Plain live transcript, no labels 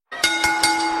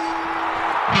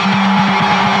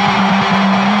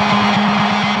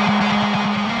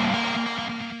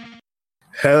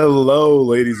Hello,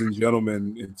 ladies and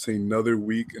gentlemen. It's another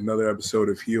week, another episode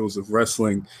of Heels of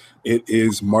Wrestling. It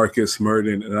is Marcus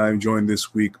Murden, and I'm joined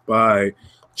this week by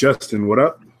Justin. What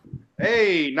up?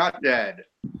 Hey, not dead.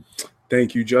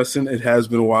 Thank you, Justin. It has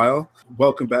been a while.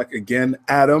 Welcome back again,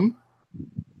 Adam.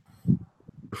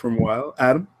 From a while.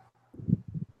 Adam?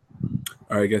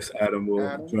 All right, I guess Adam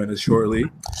will join us shortly.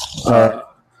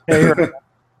 Hey,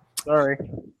 sorry.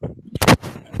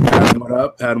 Adam, what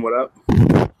up? Adam, what up?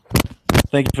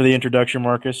 Thank you for the introduction,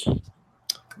 Marcus.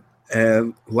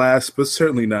 And last but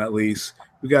certainly not least,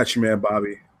 we got your man,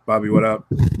 Bobby. Bobby, what up?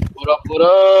 What up, what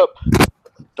up?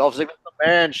 Dolph Ziggler's the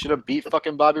man. Should have beat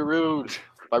fucking Bobby Roode.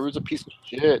 Bobby Roode's a piece of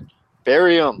shit.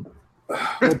 Bury him.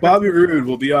 Well, Bobby Roode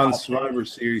will be on the Survivor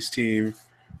Series team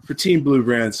for Team Blue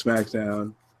Brand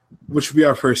SmackDown, which will be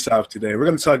our first stop today. We're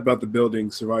going to talk about the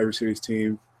building Survivor Series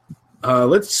team. We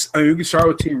can start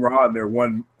with Team Raw and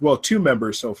their two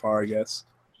members so far, I guess.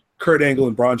 Kurt Angle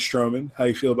and Braun Strowman. How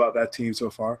you feel about that team so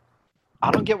far?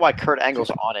 I don't get why Kurt Angle's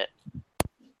on it.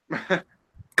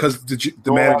 Because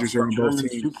the managers are on both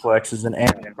teams. Suplex is an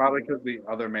Yeah, probably because the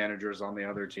other managers on the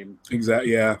other team.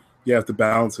 Exactly. Yeah, you have to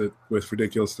balance it with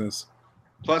ridiculousness.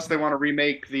 Plus, they want to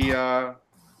remake the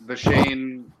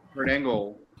Shane Kurt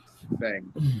Angle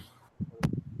thing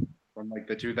from like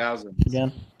the 2000s.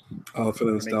 again. Oh, for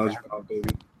the nostalgia pop, baby.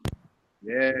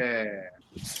 Yeah,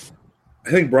 I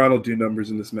think Braun will do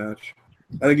numbers in this match.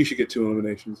 I think he should get 2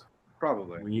 eliminations.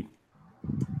 probably.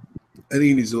 I think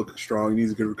he needs to look strong. He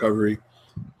needs a good recovery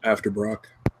after Brock.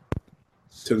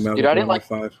 Took him out Dude, with I didn't like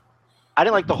 5. I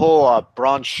didn't like the whole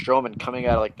Braun Strowman coming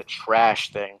out of like the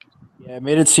trash thing. Yeah, it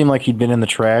made it seem like he'd been in the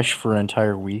trash for an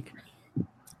entire week.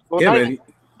 Well, Yeah, not man. even-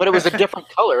 but it was a different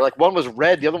color. Like one was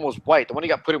red, the other one was white. The one he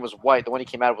got put in was white. The one he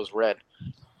came out of was red.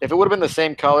 If it would have been the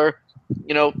same color,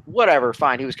 whatever,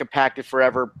 fine. He was compacted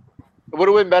forever. It would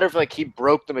have been better if like he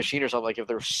broke the machine or something. Like if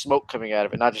there was smoke coming out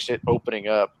of it, not just it opening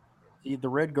up. The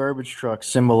red garbage truck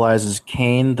symbolizes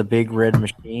Kane, the big red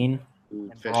machine. Ooh,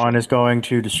 And Braun is going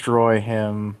to destroy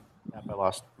him. Yep, I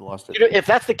lost it. If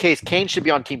that's the case, Kane should be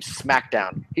on Team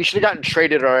SmackDown. He should have gotten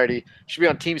traded already. Should be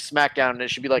on Team SmackDown, and it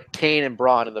should be like Kane and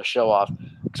Braun in the show off.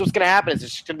 Because what's going to happen is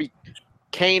it's just going to be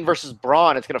Kane versus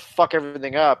Braun. It's going to fuck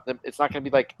everything up. It's not going to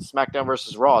be like SmackDown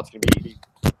versus Raw. It's going to be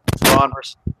Braun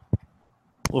versus.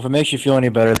 Well, if it makes you feel any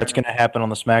better, that's going to happen on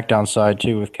the SmackDown side,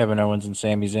 too, with Kevin Owens and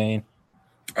Sami Zayn.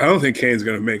 I don't think Kane's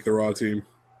going to make the Raw team.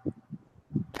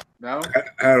 No,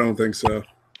 I don't think so.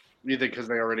 you think because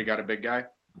they already got a big guy?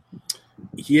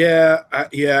 Yeah, I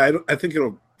think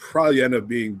it'll probably end up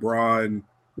being Braun,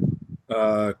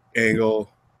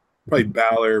 Angle, probably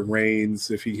Balor,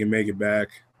 Reigns if he can make it back,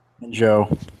 And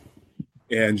Joe.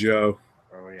 and Joe.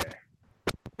 Oh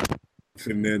yeah.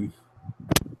 And then,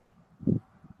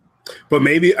 but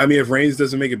maybe if Reigns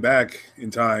doesn't make it back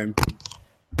in time,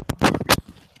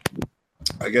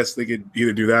 I guess they could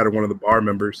either do that or one of the bar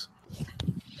members.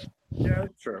 Yeah,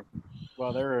 that's true.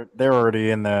 Well, they're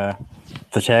already in the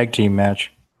tag team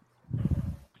match.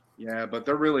 Yeah, but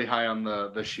they're really high on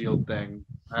the Shield thing.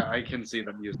 I can see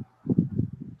them using.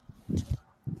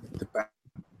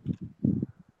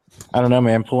 I don't know,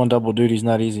 man. Pulling double duty's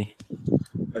not easy.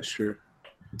 That's true.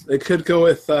 They could go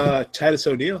with Titus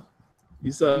O'Neil.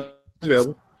 He's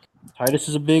available. Titus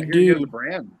is a I big hear you get the dude.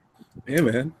 brand. Yeah,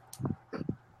 man. No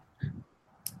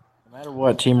matter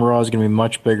what, Team Raw is going to be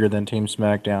much bigger than Team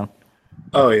SmackDown.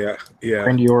 Oh yeah.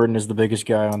 Randy Orton is the biggest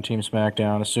guy on Team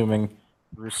SmackDown, assuming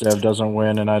Rusev doesn't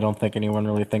win, and I don't think anyone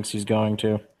really thinks he's going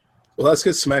to. Well, let's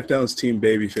get SmackDown's team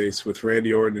babyface with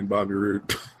Randy Orton and Bobby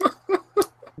Roode.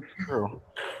 True.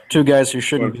 Two guys who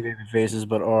shouldn't be baby faces,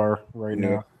 but are right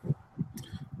now.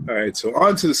 All right, so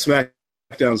on to the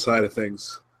SmackDown side of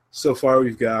things. So far,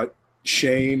 we've got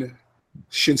Shane,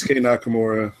 Shinsuke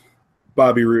Nakamura,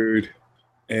 Bobby Roode,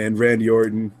 and Randy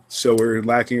Orton. So we're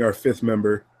lacking our 5th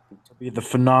member. To be the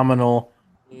phenomenal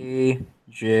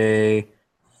AJ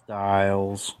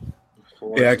Styles.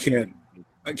 Yeah, I can't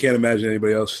imagine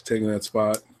anybody else taking that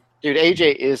spot. Dude,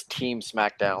 AJ is Team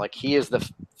SmackDown. Like, he is the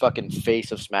fucking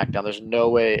face of SmackDown. There's no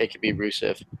way it could be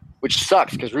Rusev, which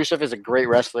sucks because Rusev is a great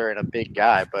wrestler and a big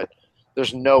guy, but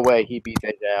there's no way he beat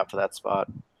AJ out for that spot.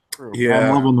 True. Yeah.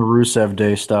 I'm loving the Rusev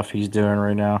Day stuff he's doing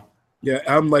right now. Yeah,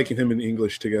 I'm liking him and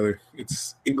English together.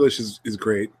 English is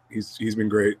great. He's been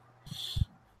great.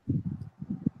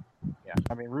 Yeah,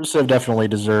 I mean, Rusev definitely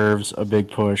deserves a big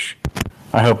push.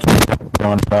 I hope they're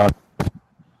going about.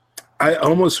 I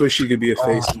almost wish he could be a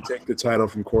face and take the title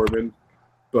from Corbin,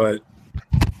 but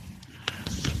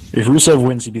If Rusev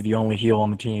wins, he'd be the only heel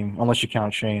on the team, unless you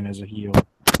count Shane as a heel,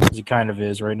 as he kind of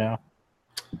is right now.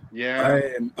 Yeah.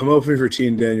 I'm hoping for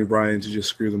Team Daniel Bryan to just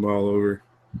screw them all over.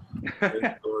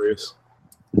 It's glorious.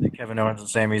 I think Kevin Owens and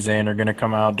Sami Zayn are going to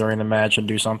come out during the match and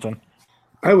do something.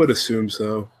 I would assume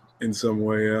so in some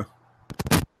way. Yeah.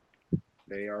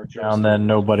 They are just. And then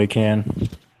nobody can.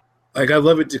 Like, I'd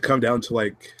love it to come down to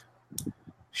like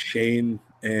Shane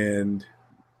and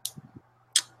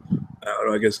I don't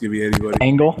know. I guess it could be anybody.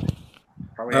 Angle?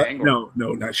 Probably Angle.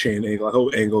 No, not Shane Angle. I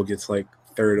hope Angle gets like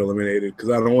third eliminated because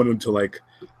I don't want him to like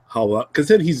howl out because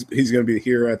then he's gonna be the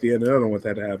hero at the end. And I don't want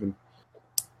that to happen.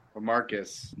 But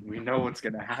Marcus, we know what's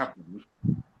gonna happen.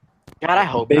 God, I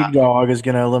hope Big not. Dog is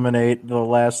going to eliminate the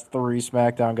last 3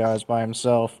 SmackDown guys by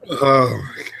himself. Oh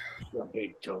my god, The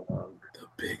big dog. the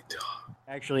big dog.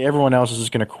 Actually, everyone else is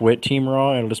just going to quit Team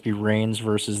Raw. It'll just be Reigns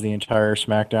versus the entire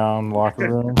SmackDown locker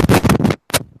room.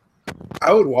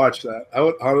 I would watch that. I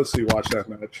would honestly watch that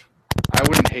match. I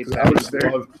wouldn't hate I that would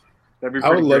either. love. That'd be I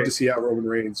would pretty love great. to see how Roman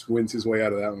Reigns wins his way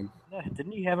out of that one. Yeah,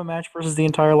 didn't he have a match versus the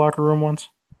entire locker room once?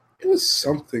 It was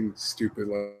something stupid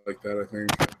like that, I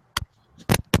think.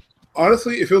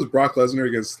 Honestly, if it was Brock Lesnar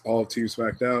against all of Team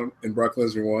SmackDown and Brock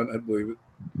Lesnar won, I'd believe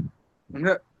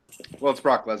it. Well, it's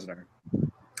Brock Lesnar.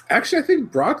 Actually, I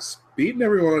think Brock's beaten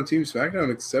everyone on Team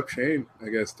SmackDown except Shane, I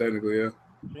guess, technically, yeah.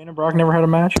 Shane and Brock never had a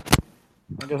match?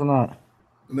 I guess not.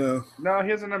 No. No, he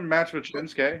hasn't had a match with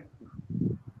Shinsuke.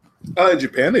 In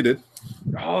Japan, they did.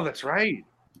 Oh, that's right.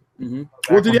 Mm-hmm.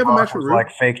 Well, did he have a match with Was Rude?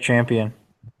 like fake champion.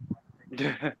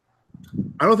 I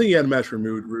don't think he had a match with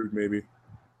Rude, maybe.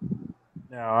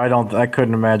 No, I don't. I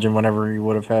couldn't imagine whenever he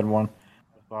would have had one.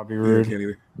 Bobby Yeah, I Roode. can't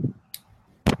either.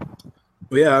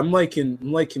 But yeah, I'm liking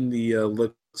the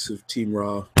looks of Team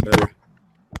Raw better.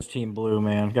 Team Blue,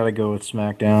 man. Got to go with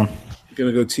SmackDown.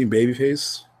 Gonna go Team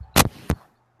Babyface.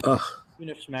 Ugh. Even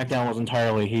if SmackDown was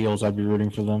entirely heels, I'd be rooting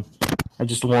for them. I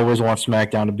just always want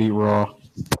SmackDown to beat Raw.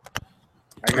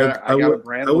 I got I a would-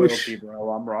 brand I wish- loyalty, bro.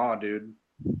 I'm Raw, dude.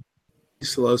 I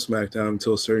used to love SmackDown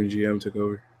until a certain GM took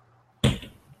over.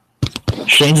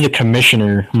 Shane's the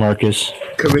commissioner, Marcus.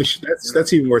 Commission.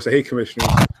 That's even worse. I hate commissioners.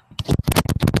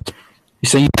 You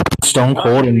say you Stone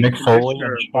Cold and Mick Foley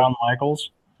Commissioner, and Shawn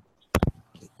Michaels?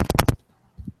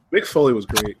 Mick Foley was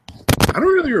great. I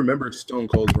don't really remember Stone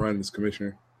Cold's run as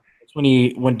commissioner. That's when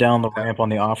he went down the ramp on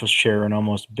the office chair and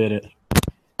almost bit it.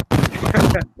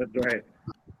 That's right.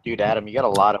 Dude, Adam, you got a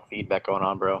lot of feedback going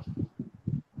on, bro.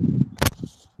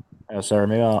 Sorry,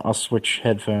 maybe I'll switch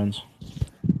headphones.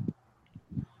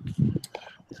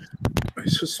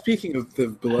 So speaking of the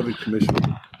beloved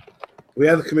commissioner, we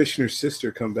had the commissioner's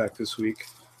sister come back this week.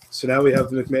 So now we have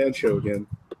the McMahon show again.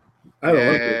 I don't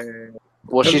like it.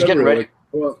 Well, I've she's never getting ready. liked-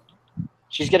 well,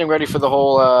 She's getting ready for the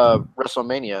whole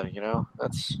WrestleMania. You know,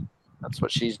 that's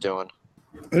what she's doing.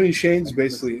 I mean, Shane's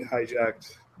basically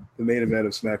hijacked the main event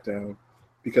of SmackDown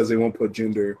because they won't put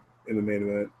Jinder in the main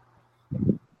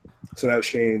event. So now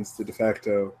Shane's the de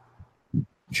facto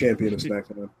champion of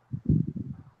SmackDown,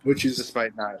 which is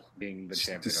Despite not being the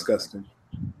champion. disgusting.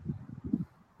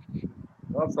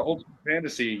 Well, it's the ultimate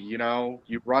fantasy. You know,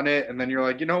 you run it, and then you're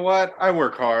like, you know what? I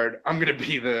work hard. I'm gonna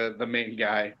be the main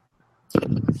guy.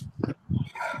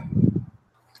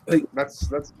 Like, That's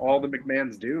all the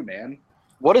McMahons do, man.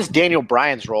 What is Daniel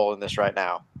Bryan's role in this right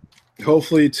now?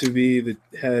 hopefully to be the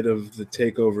head of the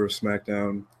takeover of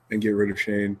SmackDown and get rid of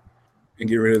Shane and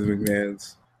get rid of the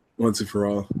McMahons once and for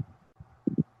all.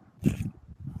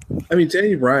 I mean,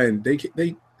 Daniel Bryan,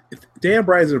 Dan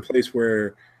Bryan's in a place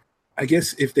where I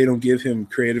guess if they don't give him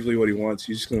creatively what he wants,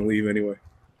 he's just going to leave anyway.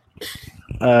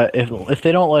 If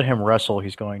they don't let him wrestle,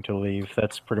 he's going to leave.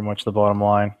 That's pretty much the bottom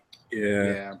line.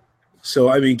 Yeah. So,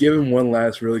 I mean, give him one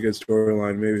last really good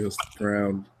storyline. Maybe he'll stick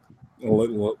around a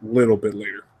little bit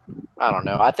later. I don't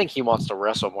know. I think he wants to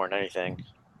wrestle more than anything.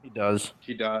 He does.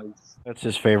 He does. That's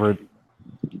his favorite.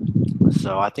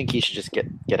 So I think he should just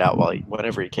get out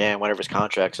whenever he can, whenever his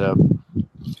contract's up.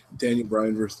 Daniel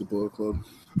Bryan versus the Bullet Club.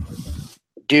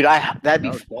 Dude, that'd be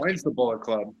No, joins the Bullet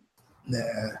Club. Nah.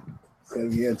 It's going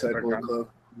to be anti-Bullet Club.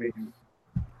 I mean,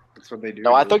 that's what they do.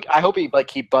 No, I hope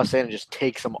he busts in and just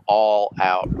takes them all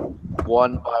out,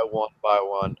 one by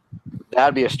one.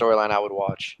 That'd be a storyline I would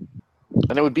watch,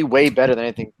 and it would be way better than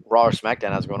anything Raw or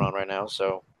SmackDown has going on right now.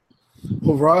 So,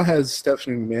 Well, Raw has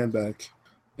Stephanie McMahon back,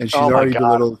 and she's Oh my already God.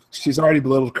 belittled. She's already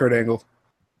belittled Kurt Angle.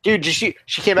 dude, she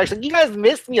came back. She's like, you guys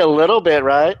missed me a little bit,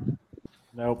 right?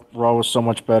 Nope. Raw was so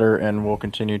much better and will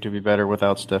continue to be better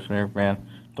without Stephanie McMahon,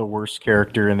 the worst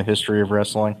character in the history of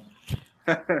wrestling.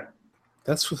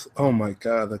 That's with. Oh my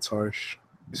God, that's harsh.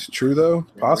 Is it true though?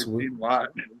 Possibly. We've seen a lot.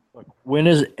 When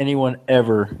has anyone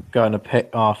ever gotten a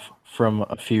payoff from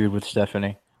a feud with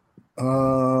Stephanie?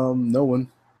 No one.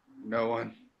 No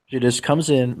one. She just comes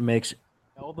in, makes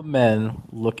All the men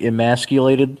look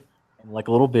emasculated and like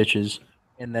little bitches,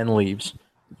 and then leaves.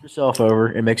 Puts yourself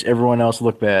over. It makes everyone else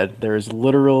look bad. There is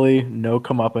literally no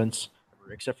comeuppance,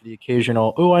 except for the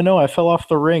occasional, oh, I know, I fell off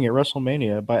the ring at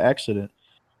WrestleMania by accident.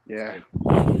 Yeah.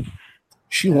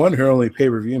 She won her only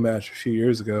pay-per-view match a few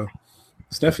years ago.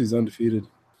 Stephanie's undefeated.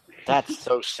 That's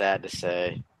so sad to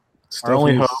say. Our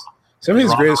only hope Stephanie's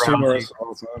the Ronda greatest female Rousey. wrestler of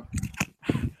all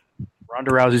time.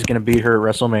 Ronda Rousey's going to beat her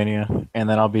at WrestleMania, and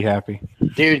then I'll be happy.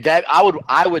 Dude, that I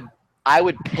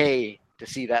would pay to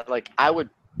see that. Like I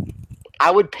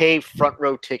would pay front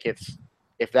row tickets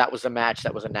if that was a match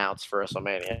that was announced for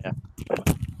WrestleMania.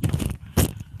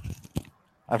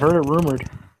 I've heard it rumored.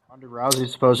 Ronda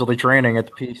Rousey's supposedly training at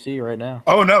the PC right now.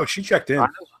 Oh no, she checked in. I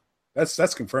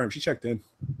That's confirmed. She checked in.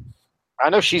 I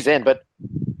know she's in, but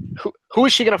who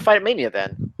is she going to fight at Mania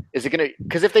then? Is it going to?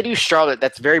 Because if they do Charlotte,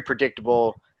 that's very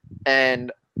predictable.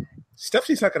 And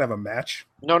Stephanie's not gonna have a match.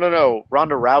 no,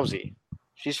 Ronda Rousey.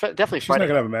 She's definitely She's not fighting.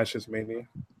 gonna have a match this Mania.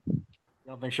 You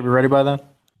don't think she'll be ready by then?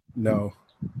 No,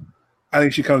 I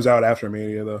think she comes out after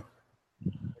Mania though.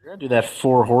 They're going to do that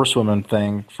 4 horsewomen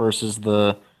thing versus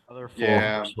the other 4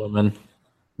 Yeah. horsewomen.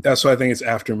 That's why I think it's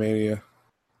after Mania,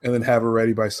 and then have her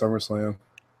ready by SummerSlam.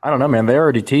 I don't know, man. They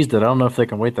already teased it. I don't know if they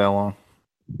can wait that long.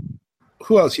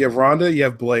 Who else? You have Ronda, you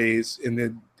have Blaze, and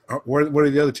then what are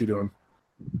the other two doing?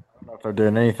 I don't know if they're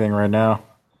doing anything right now.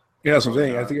 Yeah, that's what I'm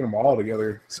saying. I think them all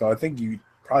together. So I think you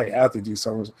probably have to do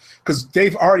SummerSlam because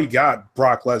they've already got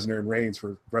Brock Lesnar and Reigns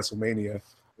for WrestleMania.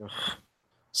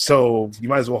 So you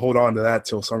might as well hold on to that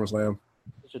till SummerSlam.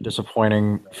 It's a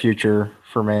disappointing future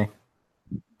for me.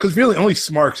 Because really, only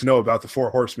smarks know about the 4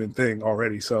 Horsemen thing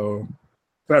already, so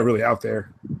it's not really out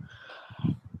there.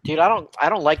 Dude, I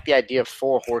don't like the idea of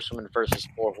 4 horsewomen versus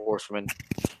 4 horsewomen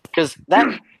because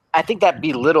I think that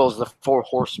belittles the 4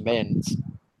 horsemen.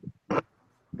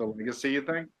 The legacy, you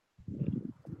think?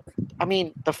 I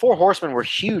mean, the 4 horsemen were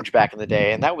huge back in the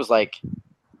day, and that was like,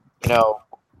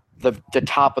 the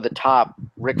top of the top,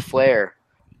 Ric Flair.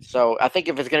 So I think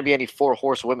if it's gonna be any 4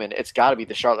 horsewomen, it's got to be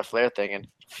the Charlotte Flair thing. And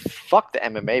fuck the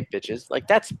MMA bitches. Like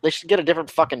they should get a different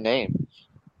fucking name.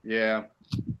 Yeah.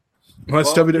 Well,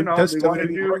 that's Well, WWE. That's they want to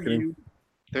WWE marketing.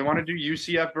 they want to do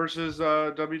UCF versus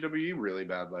WWE really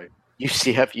badly.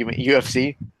 UCF, you mean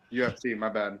UFC? UFC, my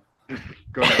bad.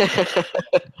 Go ahead.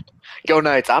 Go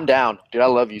Knights! I'm down, dude. I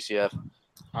love UCF.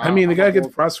 I mean, they gotta get the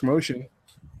cross promotion.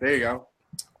 There you go.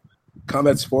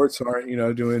 Combat sports aren't,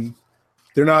 doing.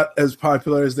 They're not as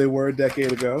popular as they were a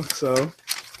decade ago. So,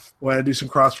 why not do some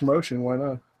cross promotion? Why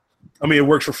not? I mean, it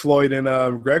works for Floyd and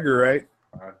McGregor, right?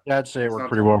 Yeah, I'd say it worked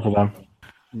pretty well for them.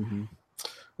 Mm-hmm.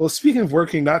 Well, speaking of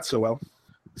working not so well,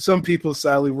 some people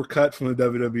sadly were cut from the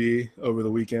WWE over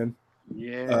the weekend.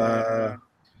 Yeah.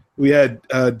 We had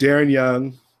Darren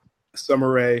Young, Summer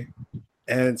Rae,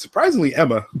 and surprisingly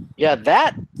Emma. Yeah,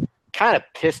 that kind of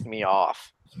pissed me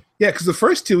off. Yeah, because the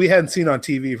first 2 we hadn't seen on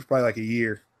TV for probably like a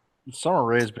year. Summer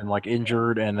Rae's been like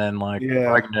injured and then like Yeah.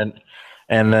 pregnant,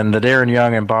 and then the Darren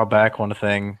Young and Bob Backlund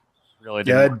thing really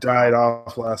Yeah, didn't. it died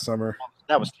off last summer.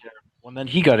 That was terrible. And then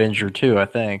he got injured too, I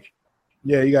think.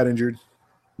 Yeah, he got injured.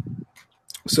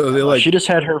 So they like She just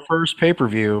had her first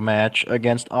pay-per-view match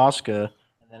against Asuka,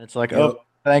 and then it's like, oh,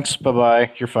 thanks,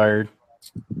 bye-bye, you're fired.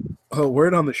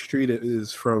 word on the street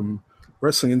is from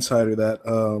Wrestling Insider that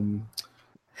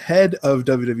head of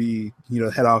WWE,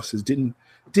 head offices didn't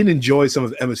enjoy some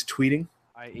of Emma's tweeting.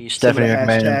 I.e. Some of Stephanie the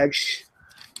McMahon.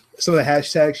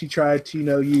 hashtags she tried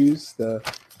to use.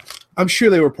 I'm sure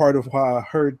they were part of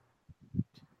her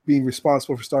being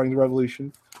responsible for starting the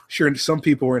revolution. Sure, some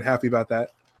people weren't happy about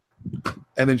that,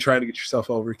 and then trying to get yourself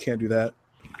over. You can't do that.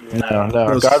 No.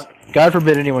 Those- God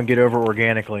forbid anyone get over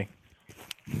organically.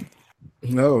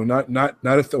 No, not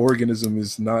if the organism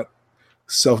is not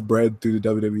self-bred through the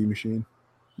WWE machine.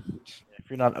 If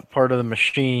you're not a part of the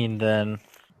machine, then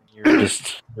you're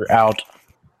out.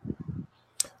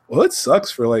 Well, it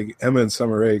sucks for like Emma and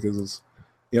Summer Rae because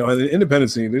in the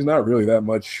independent scene, there's not really that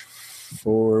much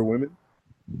for women.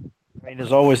 I mean,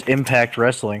 there's always Impact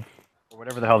Wrestling, or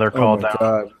whatever the hell they're Oh called my now.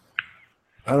 god,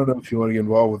 I don't know if you want to get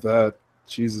involved with that.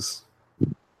 Jesus.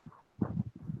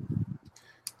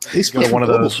 They split Go one of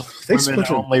from those Global- They split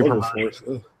from women-only Global promotions.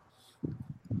 Force. Ugh.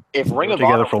 If Ring of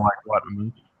Together Honor, for like what? a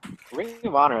month? Ring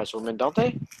of Honor has women, don't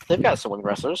they? They've got some women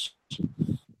wrestlers.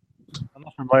 I'm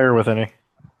not familiar with any.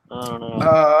 I don't know.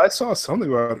 I saw something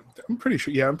about it. I'm pretty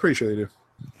sure. Yeah, I'm pretty sure they do.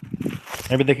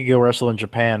 Maybe they could go wrestle in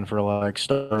Japan for like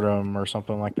Stardom or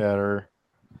something like that, or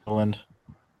England.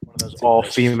 One of those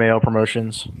all-female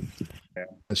promotions.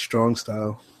 A strong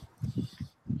style.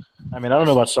 I mean, I don't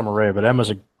know about Summer Rae, but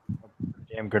Emma's a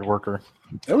damn good worker.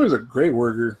 Emma's a great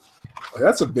worker.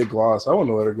 That's a big loss. I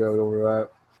wouldn't let her go over that.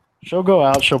 She'll go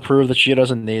out, she'll prove that she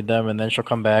doesn't need them, and then she'll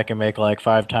come back and make like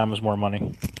 5 times more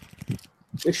money.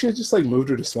 They should have just like moved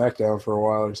her to SmackDown for a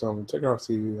while or something. Take her off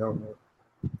TV. I don't know.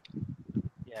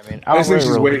 Yeah, I mean, I just think she's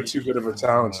really way too good of a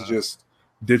talent to just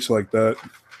ditch like that.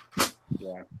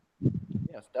 Yeah.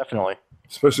 Yes, definitely.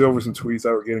 Especially over some tweets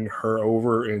that were getting her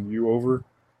over and you over.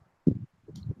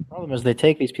 Problem is they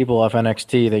take these people off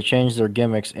NXT, they change their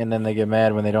gimmicks, and then they get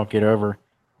mad when they don't get over.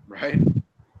 Right.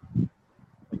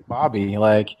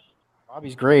 Like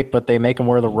Bobby's great, but they make him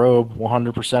wear the robe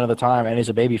 100% of the time, and he's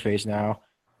a babyface now.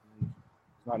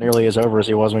 Not nearly as over as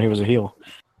he was when he was a heel.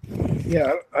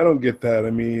 Yeah, I don't get that.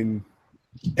 I mean,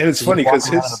 and it's funny because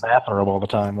Walking around in the bathrobe all the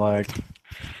time, like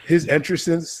his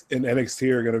entrances in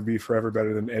NXT are going to be forever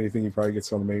better than anything he probably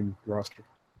gets on the main roster.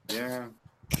 Yeah.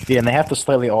 yeah, and they have to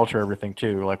slightly alter everything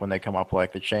too. Like when they come up,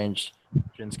 like they changed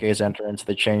Shinsuke's entrance,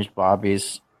 they changed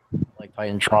Bobby's, like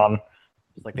Titantron.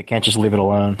 It's like they can't just leave it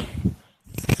alone.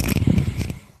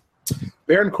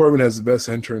 Baron Corbin has the best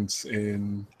entrance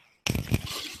in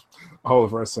all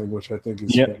of wrestling, which I think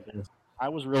is fantastic. I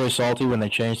was really salty when they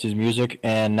changed his music,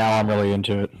 and now I'm really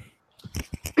into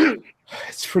it.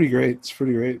 It's pretty great. It's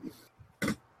pretty great.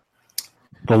 The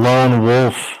Lone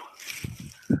Wolf.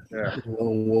 Yeah.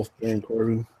 Little Wolf Baron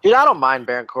Corbin. Dude, I don't mind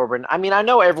Baron Corbin. I mean, I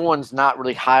know everyone's not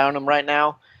really high on him right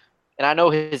now, and I know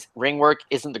his ring work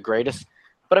isn't the greatest,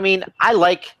 but I mean, I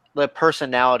like the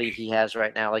personality he has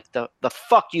right now. Like the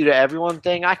fuck you to everyone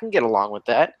thing, I can get along with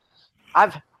that.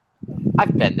 I've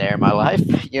been there in my life,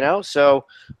 you know, so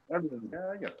Yeah,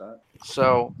 I get that.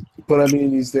 so But I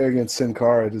mean, he's there against Sin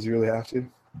Cara. Does he really have to?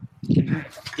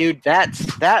 dude,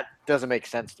 that doesn't make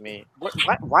sense to me.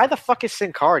 Why the fuck is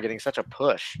Sin Cara getting such a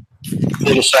push?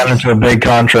 They just signed him to a big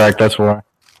contract, that's why.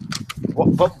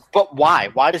 But why?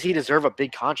 Why does he deserve a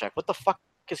big contract? What the fuck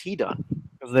has he done?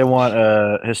 Because they want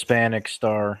a Hispanic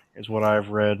star, is what I've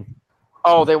read.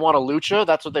 Oh, they want a lucha?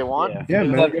 That's what they want? Yeah,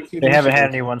 man. They haven't had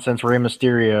anyone since Rey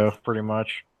Mysterio, pretty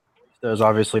much. There's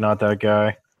obviously not that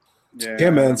guy. Yeah,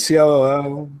 man.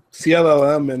 CLLM,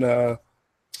 and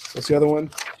what's the other one?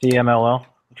 CMLL,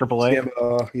 Triple A.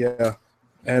 CML, yeah.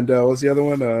 And what's the other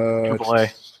one? Triple A.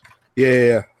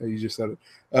 Yeah. You just said it.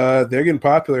 They're getting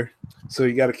popular, so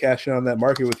you got to cash in on that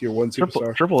market with your one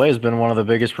superstar. Triple A has been one of the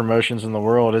biggest promotions in the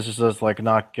world. It's just like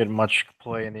not getting much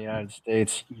play in the United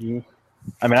States. Mm-hmm.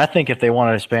 I mean, I think if they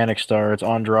want a Hispanic star, it's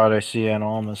Andrade Cien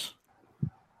Almas.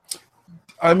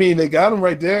 I mean, they got him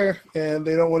right there, and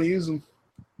they don't want to use him.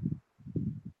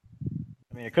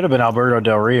 I mean, it could have been Alberto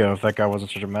Del Rio if that guy wasn't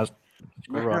such a mess.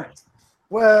 Screw up.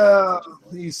 Well,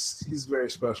 he's very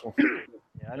special.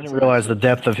 Yeah, I didn't realize the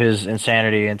depth of his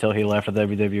insanity until he left the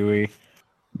WWE.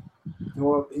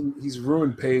 Well, he's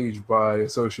ruined Paige by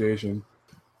association.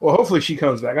 Well, hopefully she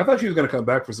comes back. I thought she was going to come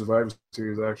back for Survivor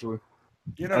Series, actually.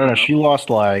 You I don't know. She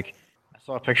lost I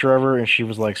saw a picture of her and she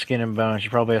was like skin and bone. She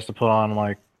probably has to put on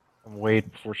like some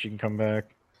weight before she can come back.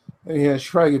 Yeah, she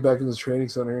probably get back in the training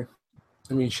center.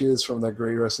 I mean, she is from that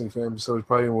great wrestling family, so it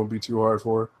probably won't be too hard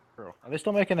for her. Are they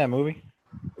still making that movie?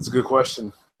 That's a good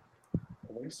question.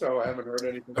 I think so. I haven't heard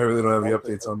anything. I really don't have any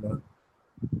updates on that.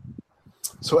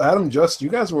 So, Adam, Justin,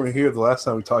 you guys weren't here the last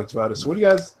time we talked about it. So, what do you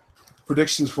guys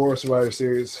predictions for Survivor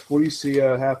Series? What do you see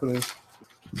happening?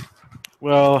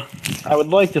 Well, I would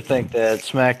like to think that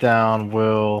SmackDown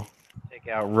will take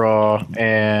out Raw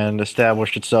and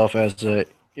establish itself as a,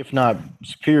 if not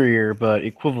superior, but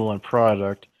equivalent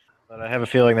product. But I have a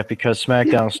feeling that because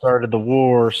SmackDown started the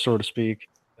war, so to speak,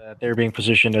 that they're being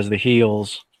positioned as the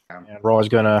heels, and Raw is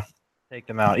going to take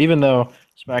them out. Even though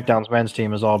SmackDown's men's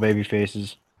team is all baby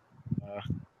faces.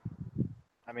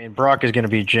 I mean, Brock is going to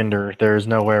be Jinder. There's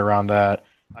no way around that.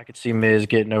 I could see Miz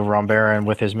getting over on Baron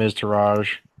with his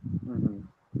Miztourage. Mm-hmm.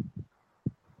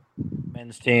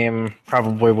 Men's team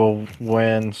probably will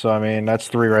win, so I mean that's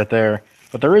 3 right there.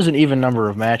 But there is an even number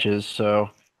of matches, so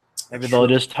maybe they'll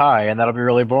just tie, and that'll be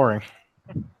really boring.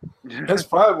 That's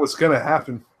probably what's going to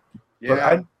happen. Yeah.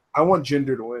 But I want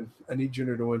Jinder to win. I need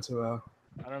Jinder to win somehow.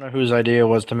 I don't know whose idea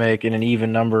was to make it an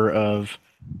even number of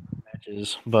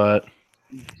matches, but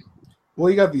Well,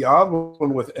 you got the odd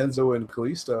one with Enzo and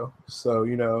Kalisto, so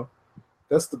you know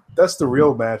that's the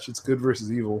real match. It's good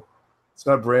versus evil. It's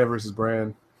not brand versus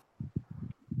brand.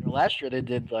 last year they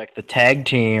did like the tag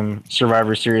team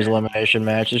Survivor Series elimination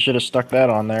match. They should have stuck that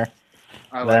on there,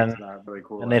 I then- like that. Really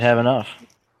cool. and they'd have enough.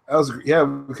 That was we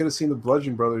could have seen the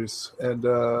Bludgeon Brothers and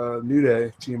New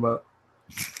Day team up.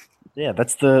 Yeah,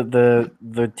 that's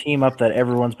the team up that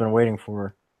everyone's been waiting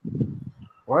for.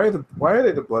 Why are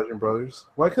they the Bludgeon Brothers?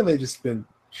 Why couldn't they just been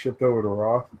shipped over to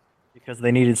Raw? Because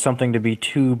they needed something to be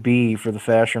 2B for the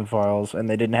Fashion Files, and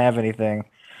they didn't have anything.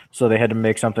 so they had to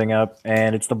make something up,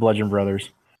 and it's the Bludgeon Brothers.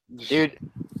 Dude,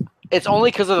 it's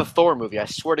only because of the Thor movie. I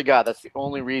swear to God, that's the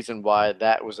only reason why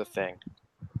that was a thing.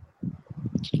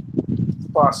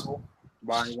 Possible.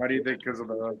 Why do you think? Because of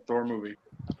the Thor movie?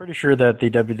 I'm pretty sure that the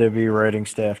WWE writing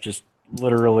staff just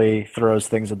literally throws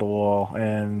things at the wall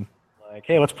and like,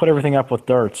 hey, let's put everything up with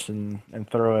darts and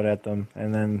throw it at them,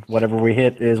 and then whatever we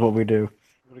hit is what we do.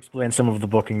 It would explain some of the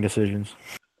booking decisions.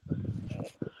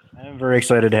 I'm very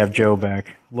excited to have Joe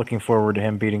back. Looking forward to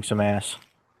him beating some ass.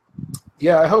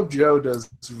 Yeah, I hope Joe does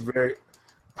very.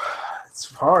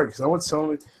 It's hard because I want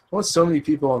so many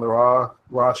people on the Raw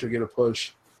roster to get a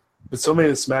push, but so many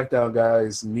of the SmackDown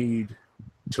guys need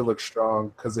to look strong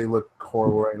because they look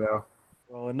horrible right now.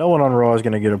 Well, no one on Raw is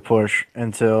going to get a push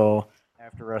until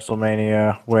after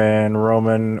WrestleMania when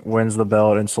Roman wins the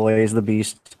belt and slays the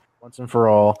Beast once and for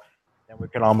all, and we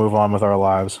can all move on with our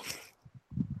lives.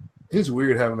 It's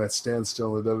weird having that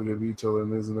standstill in the WWE till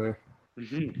then, isn't there?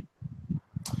 Mm-hmm.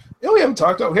 Yeah, we haven't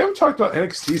talked about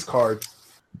NXT's card.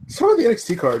 Let's talk about the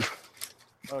NXT card.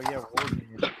 Oh yeah, War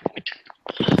Games.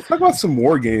 Let's talk about some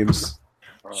War Games.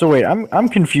 So wait, I'm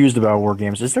confused about War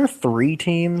Games. Is there 3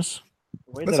 teams?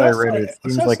 The way that I read it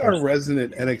seems like our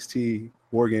resident NXT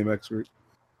War Game expert,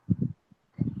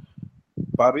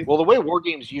 Bobby. Well, the way War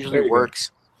Games There usually you go.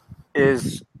 works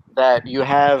is that you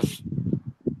have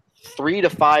 3 to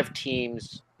 5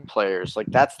 teams players. Like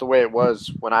that's the way it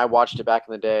was when I watched it back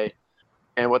in the day.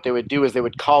 And what they would do is they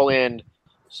would call in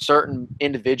certain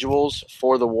individuals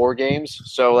for the War Games.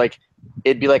 So like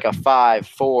it'd be like a 5,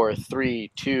 4,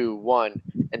 3, 2, 1,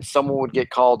 and someone would get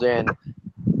called in.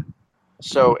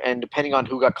 So and depending on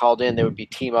who got called in, there would be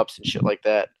team ups and shit like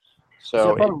that.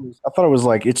 So I thought it was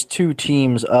like it's 2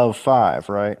 teams of 5,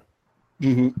 right?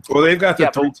 Mm-hmm. Well, they've got the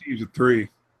Yeah, 3 teams of 3.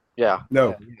 yeah.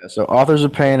 No, Yeah, so Authors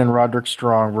of Pain and Roderick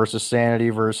Strong versus Sanity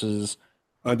versus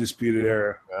Undisputed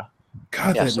Era. Yeah.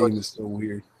 God, Yeah, that so name is so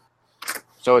weird.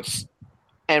 So it's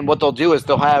and what they'll do is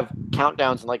they'll have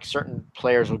countdowns and like certain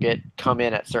players will come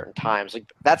in at certain times.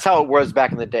 Like that's how it was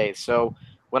back in the day. So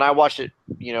when I watched it,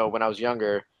 when I was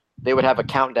younger, they would have a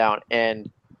countdown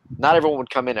and not everyone would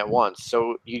come in at once.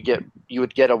 So you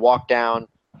would get a walk down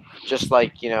just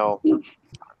like, I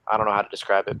don't know how to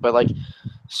describe it, but like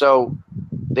so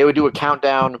they would do a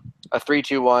countdown, a 3,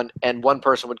 2, 1, and one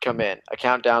person would come in. A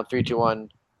countdown, 3, 2, 1,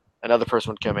 another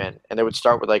person would come in. And they would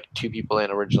start with like 2 people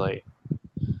in originally.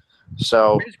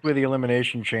 So, basically the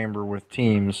Elimination Chamber with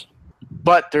teams.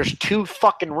 but there's 2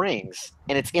 fucking rings,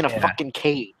 and it's in a Yeah. fucking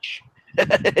cage.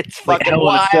 It's Like fucking Hell in a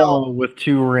wild. Cell with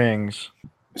 2 rings.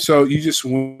 So you just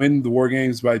win the War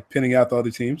Games by pinning out the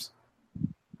other teams?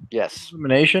 Yes.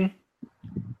 Elimination?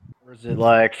 Or is it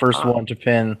like first one to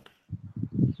pin?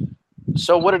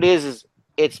 So what it is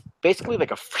it's basically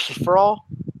like a free for all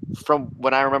from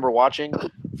when I remember watching,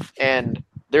 and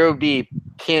there would be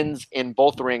pins in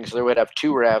both rings. They would have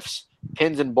 2 refs,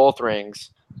 pins in both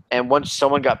rings, and once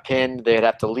someone got pinned, they'd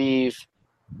have to leave,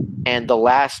 and the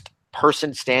last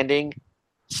person standing,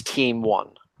 team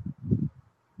won.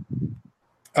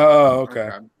 Oh, okay.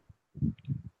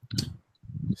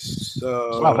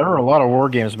 So, Wow, there were a lot of War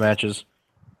Games matches.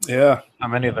 yeah. How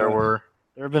many there were?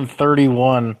 There have been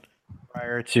 31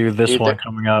 prior to this Dude, one there-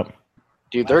 coming up.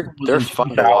 Dude, they're was in fun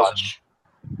to 2000. watch.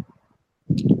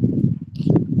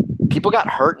 People got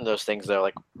hurt in those things though,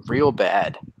 like real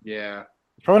bad. Yeah.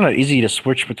 Probably not easy to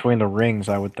switch between the rings,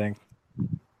 I would think.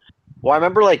 Well, I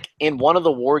remember like in one of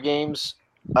the War Games,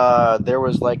 there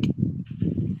was like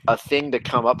a thing to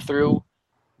come up through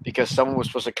because someone was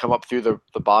supposed to come up through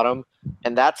the bottom,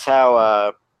 and that's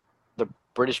how the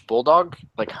British Bulldog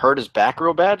like hurt his back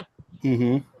real bad.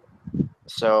 Mm-hmm.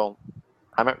 So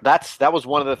that was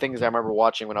one of the things I remember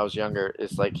watching when I was younger.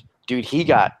 Is like, dude,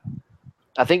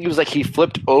 I think it was like he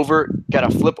got a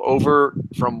flip over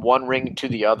from one ring to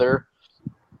the other,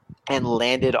 and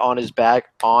landed on his back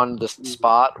on the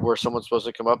spot where someone's supposed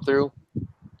to come up through.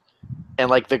 And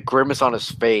like the grimace on his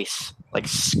face, like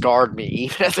scarred me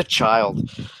even as a child.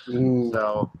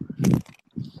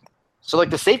 So like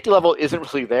the safety level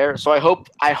isn't really there. So I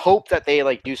hope that they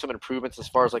like do some improvements as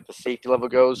far as like the safety level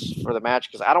goes for the match,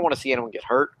 because I don't want to see anyone get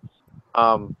hurt.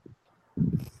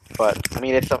 But I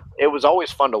mean, it was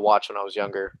always fun to watch when I was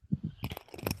younger.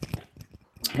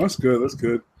 That's good. That's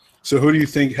good. So who do you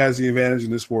think has the advantage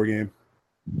in this War Game?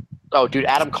 Oh, dude,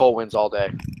 Adam Cole wins all day.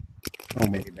 Oh,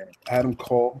 my God. Adam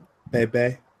Cole,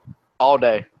 baby. All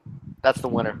day. That's the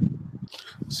winner.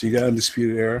 So you got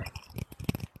Undisputed Era.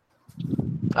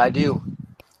 I do.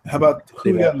 How about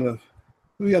who we got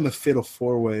in the Fatal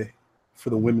 4-Way for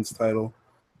the women's title?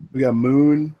 We got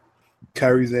Moon,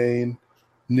 Kairi Sane,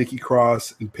 Nikki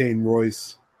Cross, and Peyton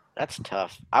Royce. That's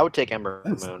tough. I would take Ember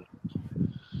That's- Moon.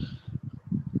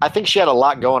 I think she had a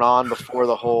lot going on before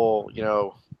the whole, her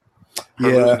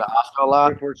losing Yeah, to Asuka a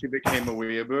lot. Before she became a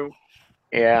weeaboo.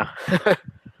 Yeah.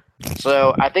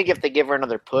 So I think if they give her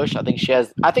another push, I think she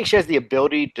has the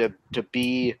ability to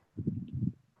be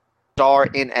star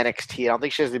in NXT. I don't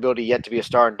think she has the ability yet to be a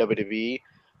star in WWE,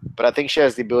 but I think she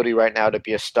has the ability right now to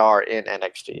be a star in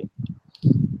NXT.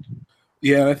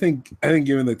 yeah. I think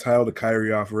giving the title to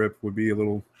Kyrie off rip would be a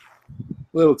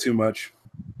little too much.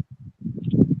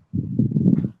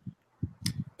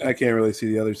 I can't really see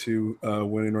the other two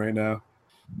winning right now.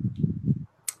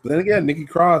 But then again, Nikki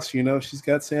Cross, she's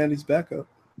got Sandy's backup.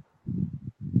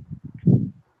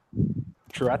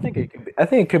 True. I think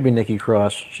it could be Nikki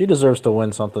Cross. She deserves to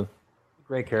win something.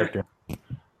 Great character.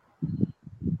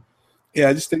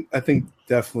 Yeah, I think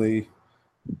definitely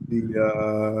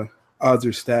the odds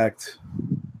are stacked.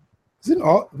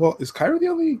 Is Kyrie the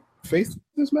only face in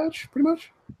this match, pretty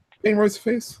much? Peyton Royce the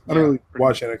face? I don't really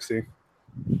watch NXT.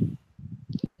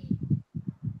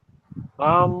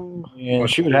 And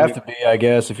she would have to be, I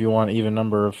guess, if you want even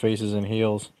number of faces and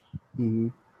heels. Mm-hmm.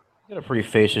 Got a pretty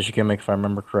facish gimmick, if I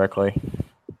remember correctly.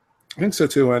 I think so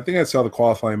too. I think I saw the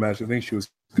qualifying match. I think she was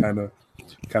kind of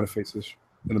facish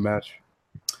in the match.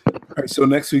 All right, so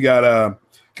next we got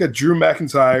Drew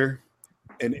McIntyre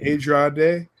and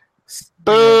Andrade.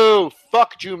 Boo!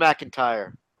 Fuck Drew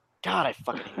McIntyre. God, I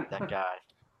fucking hate that guy.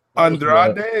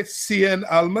 Andrade Cien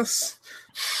Almas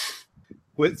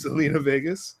with Zelina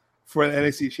Vegas for an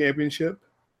NXT championship.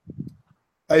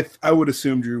 I would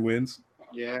assume Drew wins.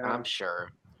 Yeah. I'm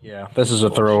sure. Yeah, this is a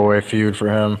throwaway feud for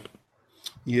him.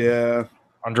 Yeah.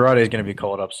 Andrade is going to be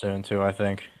called up soon, too, I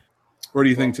think. What do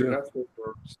you think, too? That's what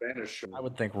for Spanish. I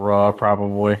would think Raw,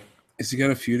 probably. Is he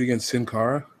going to feud against Sin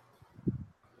Cara?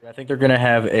 I think they're going to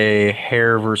have a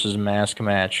hair versus mask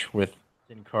match with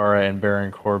Sin Cara and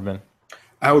Baron Corbin.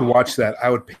 I would watch that. I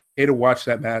would pay to watch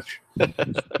that match.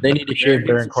 They need to shave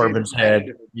Baron Corbin's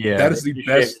head. Yeah, that is the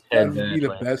best. That would be the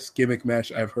match. best gimmick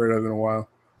match I've heard of in a while.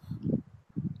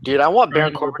 Dude, I want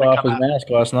Baron Corbin to off come his out. mask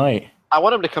last night. I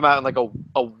want him to come out in like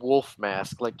a wolf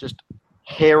mask, like just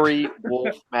hairy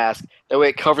wolf mask. That way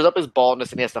it covers up his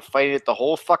baldness and he has to fight it the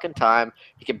whole fucking time.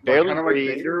 He can barely Kind of like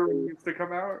breathe. Vader when he used to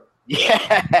come out.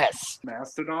 Yes!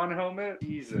 Mastodon helmet.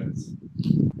 Jesus.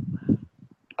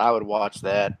 I would watch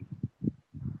that.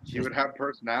 He would have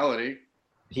personality.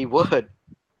 He would. And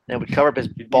it would cover up his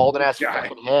balding ass Guy.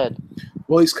 fucking head.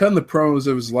 Well, he's cutting the promos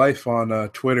of his life on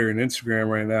Twitter and Instagram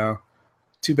right now.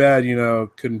 Too bad,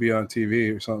 couldn't be on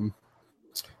TV or something.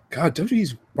 God,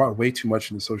 WWE's brought way too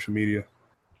much into social media.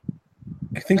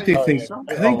 I think they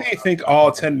think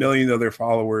all 10 million of their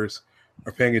followers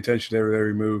are paying attention to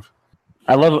every move.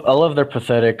 I love their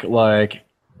pathetic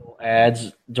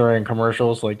ads during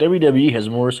commercials. Like WWE has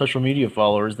more social media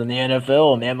followers than the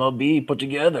NFL and the MLB put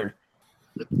together.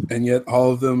 And yet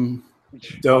all of them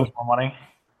don't More money.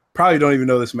 probably don't even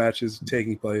know this match is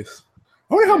taking place.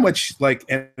 I wonder how much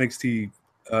NXT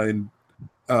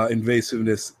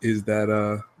invasiveness is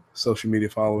that social media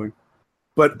following.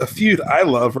 But a feud I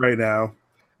love right now,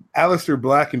 Aleister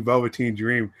Black and Velveteen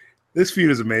Dream. This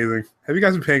feud is amazing. Have you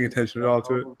guys been paying attention at all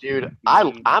to it? Dude,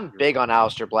 I'm big on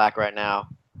Aleister Black right now.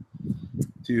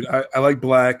 Dude, I like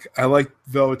Black. I like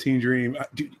Velveteen Dream.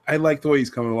 I like the way he's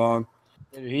coming along.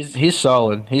 Dude, he's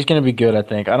solid. He's gonna be good, I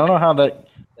think. I don't know how that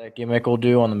gimmick will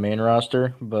do on the main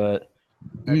roster, but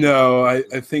No, I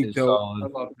think he's I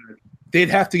solid. love that. they'd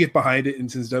have to get behind it,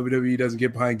 and since WWE doesn't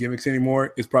get behind gimmicks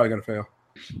anymore, it's probably going to fail.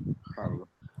 Probably.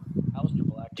 Aleister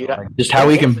Black, Dude, just how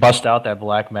he can bust out that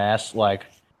black mass,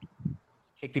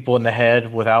 kick people in the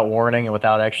head without warning and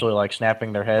without actually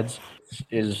snapping their heads,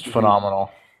 is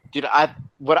phenomenal. Dude, I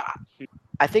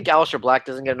think Aleister Black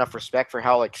doesn't get enough respect for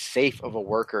how safe of a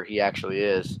worker he actually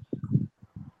is,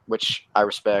 which I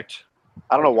respect.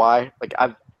 I don't know why.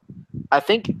 I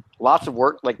think lots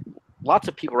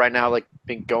of people right now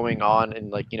been going on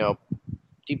and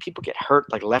dude, people get hurt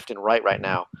left and right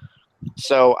now.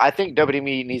 So I think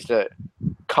WWE needs to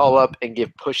call up and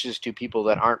give pushes to people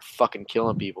that aren't fucking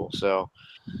killing people. So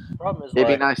The problem is it'd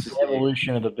be nice to the see.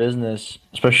 evolution of the business,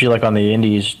 especially on the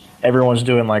indies. Everyone's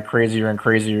doing crazier and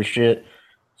crazier shit.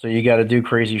 So you got to do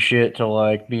crazy shit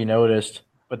to be noticed,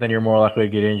 but then you're more likely to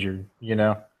get injured.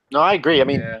 No, I agree. I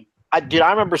mean, Yeah.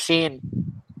 I remember seeing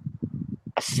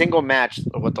a single match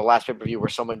with the last pay-per-view where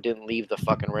someone didn't leave the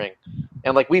fucking ring.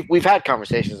 And we've had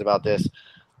conversations about this,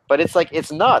 but it's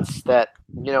it's nuts that,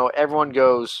 everyone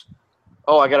goes,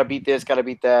 "Oh, I got to beat this, got to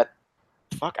beat that."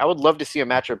 Fuck, I would love to see a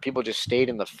match where people just stayed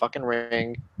in the fucking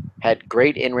ring, had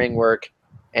great in-ring work,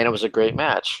 and it was a great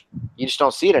match. You just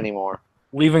don't see it anymore.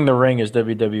 Leaving the ring is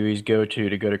WWE's go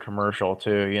to go to commercial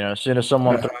too. As soon as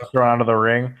someone throws out of the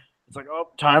ring, it's like, oh,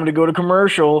 time to go to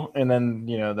commercial, and then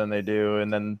then they do,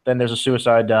 and then there's a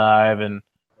suicide dive, and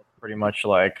pretty much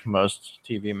like most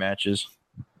TV matches.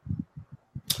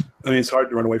 I mean, it's hard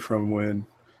to run away from when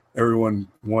everyone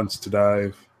wants to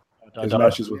dive. There's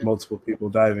matches with multiple people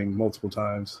diving multiple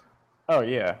times. Oh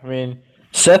yeah, I mean,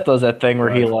 Seth does that thing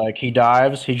where he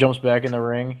dives, he jumps back in the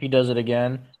ring, he does it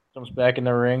again, jumps back in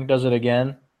the ring, does it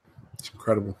again. It's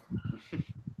incredible.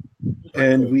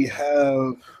 And we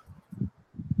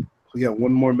got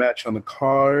one more match on the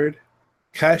card.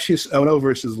 Cassius Ohno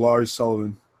versus Lars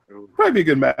Sullivan. Probably be a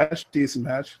good match, decent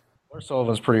match. Lars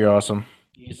Sullivan's pretty awesome.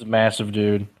 He's a massive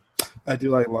dude. I do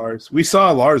like Lars. We saw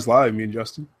Lars live, me and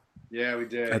Justin. Yeah, we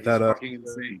did. At that, fucking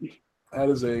insane.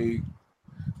 That's a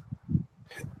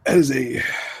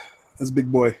big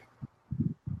boy.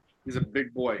 He's a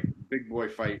big boy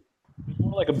fight. He's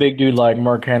more like a big dude like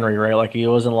Mark Henry, right? Like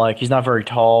he's not very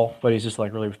tall, but he's just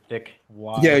like really thick,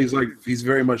 wide. Yeah, he's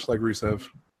very much like Rusev.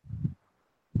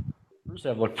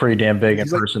 Rusev looked pretty damn big in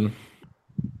person.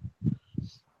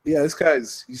 Yeah, this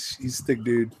guy's he's a thick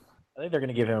dude. I think they're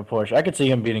gonna give him a push. I could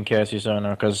see him beating Cassius Ohno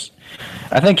because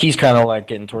I think he's kind of like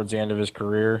getting towards the end of his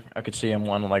career. I could see him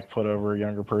wanting to like put over a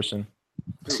younger person.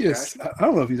 Yes, I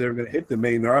don't know if he's ever gonna hit the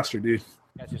main roster, dude.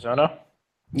 Cassius Ohno?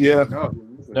 Yeah.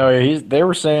 No, they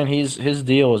were saying his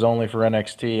deal is only for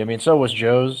NXT. I mean, so was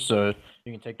Joe's, so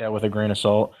you can take that with a grain of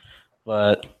salt.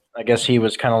 But I guess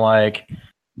he's kind of like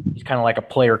a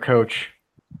player coach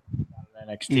at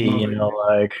NXT.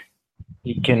 Like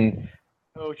he can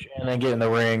coach and then get in the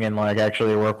ring and like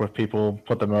actually work with people,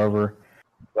 put them over.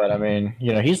 But I mean,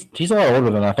 he's a lot older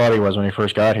than I thought he was when he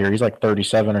first got here. He's like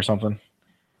 37 or something.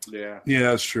 Yeah. Yeah,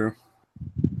 that's true.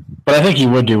 But I think he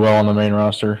would do well on the main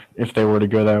roster if they were to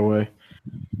go that way.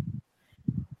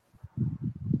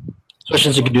 Especially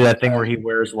since he could do that thing where he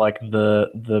wears like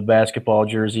the basketball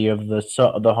jersey of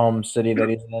the home city that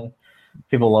he's in.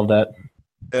 People love that.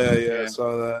 Yeah, I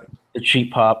saw that. The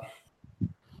cheap pop. Yeah,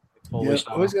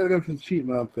 always got to go for the cheap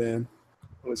pop, man.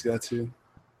 Always got to.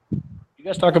 You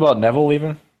guys talk about Neville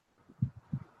leaving?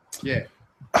 Yeah.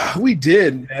 We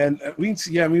did, and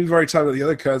we've already talked about the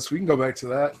other cuts. We can go back to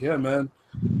that. Yeah, man.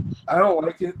 I don't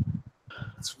like it.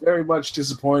 It's very much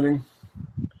disappointing.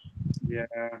 Yeah.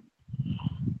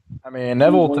 I mean,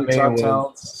 Neville was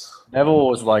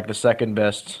like the second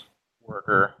best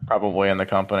worker probably in the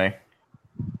company.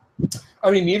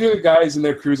 I mean, neither of the guys in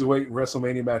their cruiserweight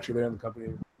WrestleMania match are there in the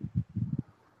company.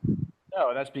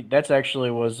 No, that's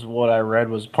actually was what I read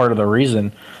was part of the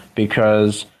reason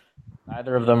because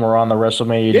neither of them were on the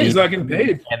WrestleMania. Yeah, he's not getting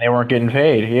paid, and they weren't getting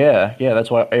paid. Yeah,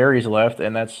 that's why Aries left,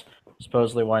 and that's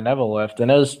supposedly why Neville left. And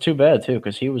it was too bad too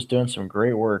because he was doing some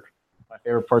great work. My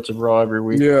favorite parts of Raw every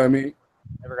week. Yeah, I mean,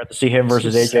 never got to see him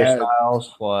versus AJ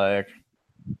Styles, like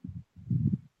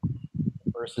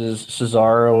versus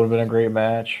Cesaro would have been a great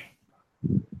match.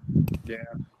 Yeah,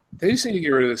 they just need to get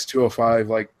rid of this 205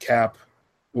 like cap,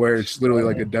 where it's literally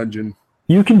like a dungeon.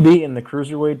 You can be in the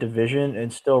cruiserweight division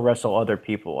and still wrestle other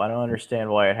people. I don't understand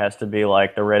why it has to be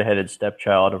like the redheaded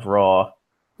stepchild of Raw.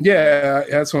 Yeah,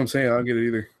 that's what I'm saying. I don't get it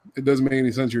either. It doesn't make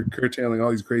any sense. You're curtailing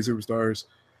all these great superstars.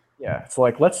 Yeah, it's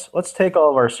like let's take all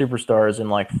of our superstars and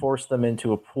like force them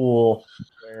into a pool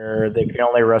where they can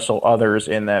only wrestle others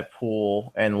in that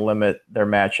pool and limit their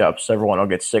matchups. Everyone will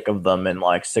get sick of them in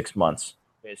like 6 months.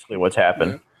 Basically, what's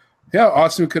happened. Yeah, how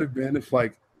awesome it could have been if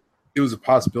like it was a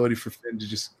possibility for Finn to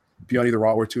just be on either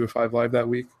Raw or 205 Live that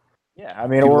week. Yeah, I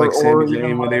mean, people like Sami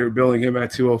Zayn when they were billing him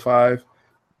at 205.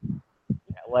 Yeah,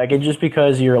 like, and just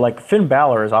because you're like Finn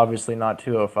Balor is obviously not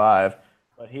 205,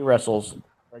 but he wrestles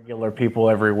regular people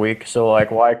every week. So like,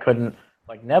 why couldn't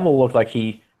like Neville looked like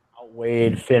he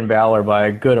outweighed Finn Balor by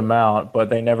a good amount, but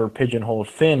they never pigeonholed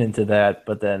Finn into that.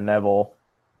 But then Neville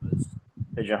was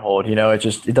pigeonholed.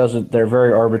 It doesn't. They're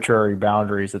very arbitrary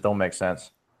boundaries that don't make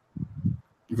sense.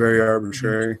 Very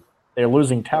arbitrary. They're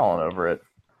losing talent over it.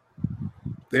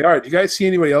 They are. Do you guys see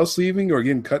anybody else leaving or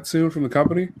getting cut soon from the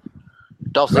company?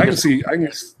 Dolph I can see. I'm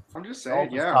just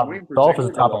saying. Dolph is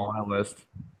top of my list.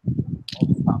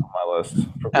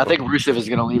 I think Rusev is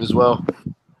going to leave as well.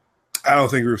 I don't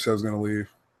think Rusev's going to leave.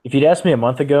 If you'd asked me a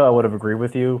month ago, I would have agreed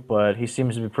with you, but he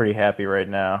seems to be pretty happy right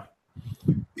now.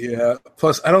 Yeah.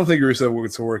 Plus, I don't think Rusev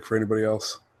wants to work for anybody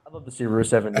else. I'd love to see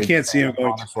Rusev in New I can't see him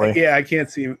going. Yeah, I can't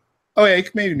see him. Oh yeah,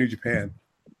 maybe New Japan.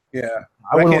 Yeah,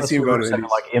 I can't see him going to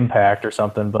like Impact or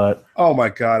something. But oh my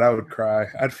god, I would cry.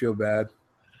 I'd feel bad.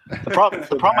 The problem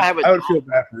I have with I would feel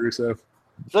bad for Rusev.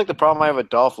 I feel like the problem I have with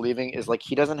Dolph leaving is like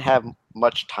he doesn't have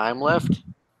much time left.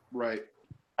 Right.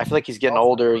 I feel like he's getting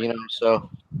older, so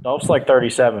Dolph's like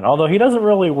 37. Although he doesn't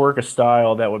really work a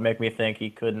style that would make me think he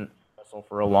couldn't wrestle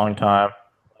for a long time.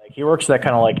 Like He works that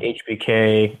kind of like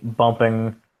HBK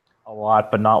bumping a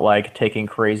lot, but not like taking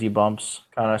crazy bumps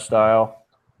kind of style.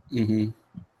 Mm-hmm.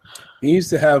 He needs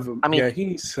to have. I mean- he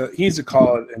needs to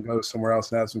call it and go somewhere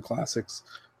else and have some classics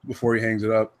before he hangs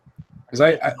it up. Because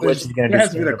there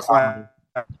has been a class.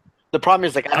 The problem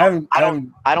is, like, I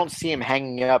I don't see him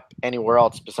hanging up anywhere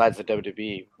else besides the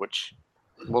WWE, which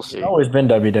we'll see. It's always been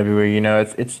WWE. You know,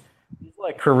 it's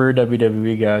like career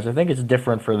WWE guys. I think it's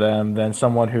different for them than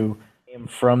someone who came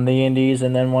from the Indies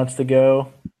and then wants to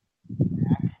go.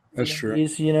 That's true.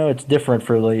 You know, it's different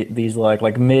for these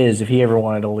like Miz if he ever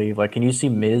wanted to leave. Like, can you see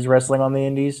Miz wrestling on the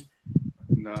Indies?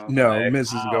 No, Miz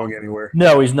isn't going anywhere.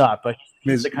 No, he's not. But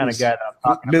he's Miz, the kind of guy that I'm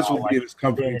talking Miz about. will be in his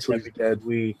company in until he's dead.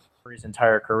 WWE for his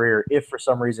entire career. If for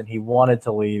some reason he wanted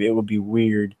to leave, it would be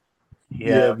weird.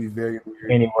 Yeah, it'd be very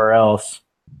weird. Anywhere else.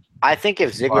 I think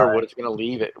if Ziggler was going to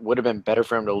leave, it would have been better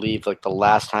for him to leave like the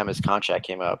last time his contract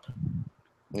came up.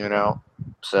 You know,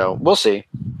 so we'll see.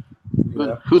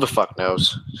 Yeah. Who the fuck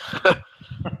knows?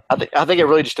 I think it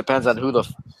really just depends on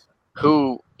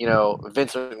who you know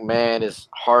Vince McMahon is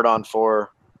hard on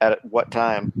for at what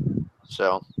time.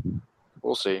 So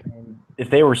we'll see. If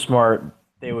they were smart,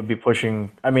 they would be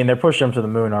pushing. I mean, they're pushing him to the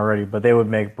moon already, but they would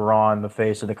make Braun the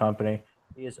face of the company.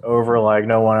 He is over like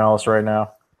no one else right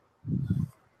now.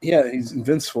 Yeah, he's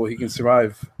invincible. He can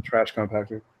survive trash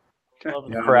compactor. I love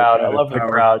the crowd. I love the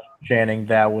crowd chanting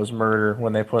 "That was murder"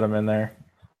 when they put him in there.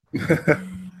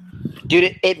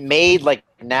 Dude, it made like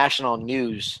national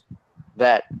news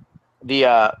that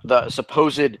the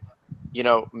supposed, you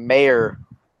know, mayor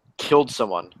killed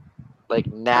someone, like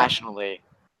nationally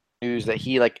news that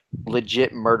he like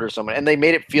legit murdered someone, and they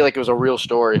made it feel like it was a real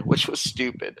story, which was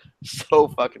stupid, so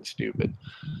fucking stupid.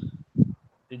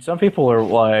 Dude, some people are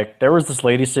like, there was this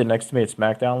lady sitting next to me at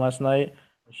SmackDown last night,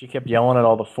 and she kept yelling at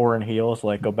all the foreign heels,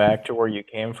 like, "Go back to where you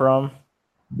came from."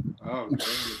 Oh,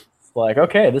 It's like,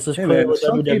 okay, this is clearly what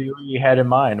WWE had in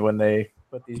mind when they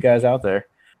put these guys out there.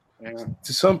 yeah.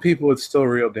 To some people, it's still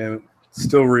real. Damn it, it's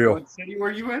still real. What city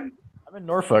were you in? I'm in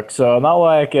Norfolk, so not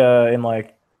like in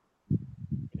like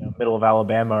middle of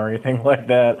Alabama or anything like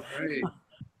that. Right.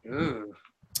 Ugh.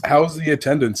 How's the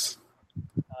attendance?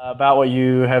 About what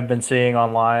you have been seeing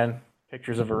online,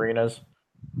 pictures of arenas.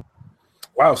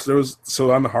 Wow,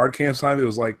 so on the hard cam side, it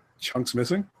was like chunks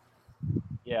missing.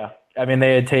 Yeah, I mean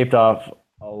they had taped off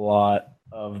a lot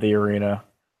of the arena.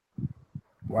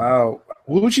 Wow,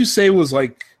 what would you say was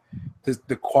like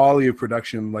the quality of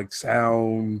production, like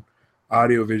sound,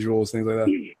 audio, visuals, things like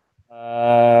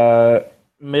that?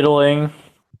 Middling.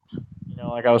 You know,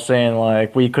 like I was saying,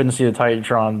 like we couldn't see the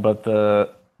Titantron, but the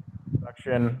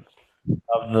production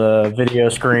of the video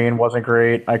screen wasn't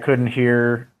great. I couldn't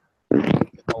hear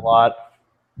a lot.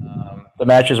 The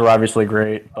matches were obviously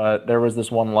great, but there was this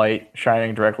one light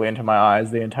shining directly into my eyes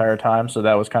the entire time, so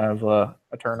that was kind of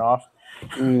a turn off.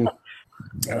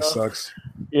 That sucks.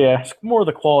 Yeah, it's more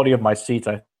the quality of my seats,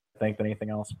 I think, than anything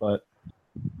else. But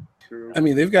True. I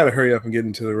mean, they've got to hurry up and get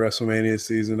into the WrestleMania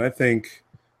season. I think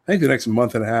the next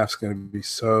month and a half is going to be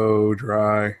so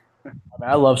dry. I mean,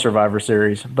 I love Survivor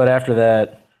Series, but after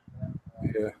that,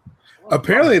 Yeah.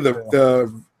 Apparently,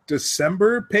 the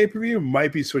December pay-per-view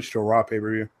might be switched to a Raw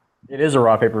pay-per-view. it is a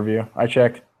Raw pay-per-view. I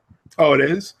checked. Oh, it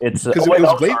is? It's Because wait, it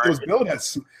no, was late. sorry.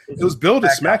 It was billed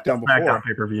as SmackDown before. SmackDown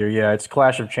pay-per-view. Yeah, it's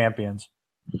Clash of Champions.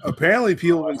 Apparently,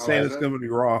 people have been saying is it's it? going to be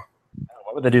Raw.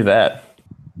 Why would they do that?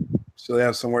 So they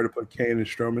have somewhere to put Kane and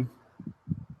Strowman.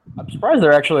 I'm surprised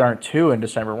there actually aren't two in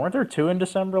December. Weren't there two in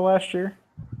December last year?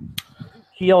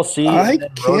 TLC I and then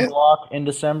can't- Roadblock in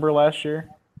December last year.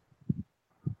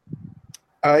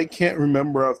 I can't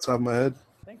remember off the top of my head.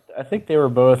 I think they were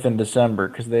both in December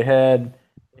because they had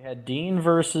Dean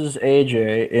versus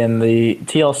AJ in the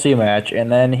TLC match,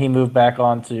 and then he moved back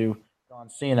on to John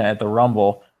Cena at the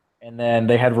Rumble, and then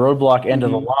they had Roadblock End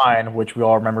of the Line, which we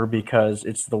all remember because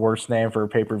it's the worst name for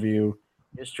pay-per-view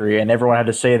history, and everyone had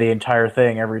to say the entire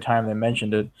thing every time they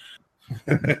mentioned it.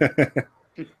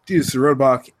 Dude, it's the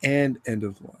Roadblock and End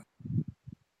of the Line.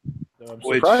 So I'm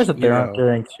Which, surprised that they you aren't know,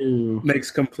 doing two. Makes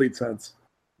complete sense.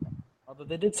 Although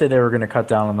they did say they were going to cut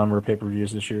down the number of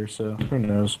pay-per-views this year, so who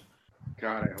knows?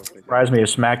 God, I hope they do. Surprise me if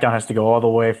SmackDown has to go all the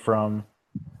way from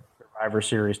Survivor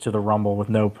Series to the Rumble with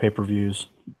no pay-per-views.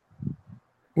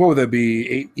 What would that be?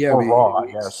 8? Yeah, Or it'd be Raw, 8 I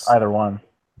weeks. guess. Either one.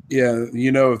 Yeah,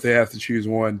 you know if they have to choose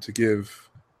one to give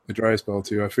the dry spell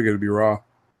to, I figured it'd be Raw.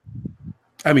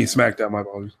 I mean SmackDown, my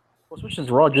apologies. Well, since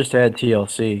Raw just had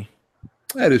TLC,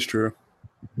 That is true.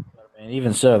 and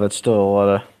even so, that's still a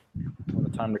lot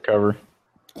of time to cover.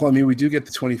 Well, I mean, we do get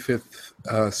the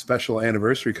 25th special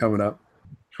anniversary coming up.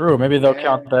 True. Maybe they'll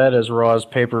count that as Raw's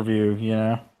pay-per-view, you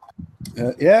know?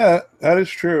 Yeah, that is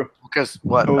true. Because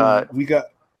what? Oh, we got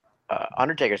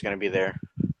Undertaker's going to be there.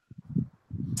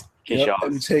 In case yep, y'all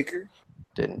Undertaker,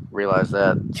 didn't realize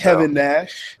that. Kevin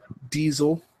Nash,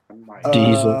 Diesel,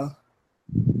 Diesel.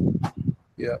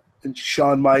 yeah, and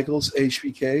Shawn Michaels,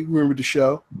 HBK. Remember the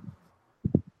show?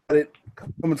 Got it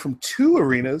coming from 2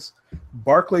 arenas,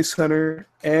 Barclays Center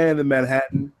and the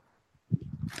Manhattan.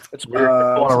 It's weird.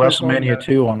 They're pulling a so there's WrestleMania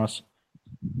 2 on us.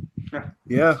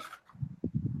 Yeah.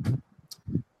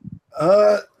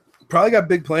 Probably got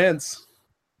big plans.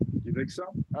 You think so?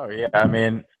 Oh, yeah. I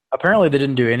mean, apparently they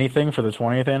didn't do anything for the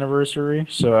 20th anniversary,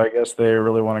 so I guess they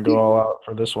really want to go all out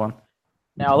for this one.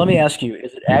 Now, let me ask you,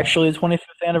 is it actually the 25th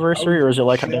anniversary, or is it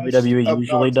like how WWE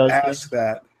usually does? Ask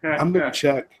that. I'm going to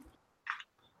check.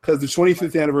 Because the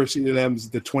 25th anniversary to them is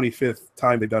the 25th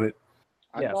time they've done it.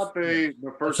 I Yes. thought the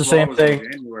first the Raw same was thing.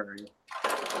 in January.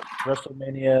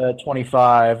 WrestleMania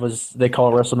 25 was, they call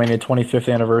it WrestleMania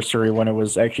 25th anniversary when it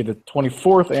was actually the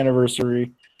 24th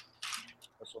anniversary.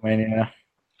 WrestleMania.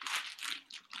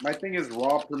 My thing is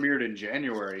Raw premiered in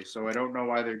January, so I don't know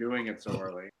why they're doing it so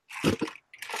early.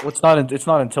 Well, it's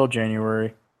not until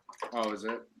January. Oh, is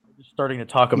it? We're starting to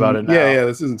talk about it now. Yeah,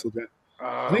 this isn't until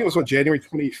I think it was January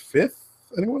 25th,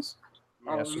 I think it was.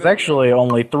 Yeah, so it's actually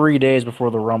only 3 days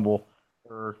before the Rumble.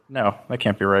 Or no, that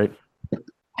can't be right.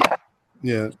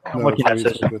 Yeah. I'm looking at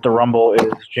this. The Rumble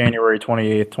is January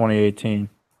 28th, 2018.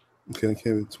 Okay, it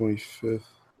came the 25th. The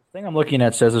thing I'm looking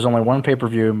at says there's only one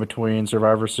pay-per-view in between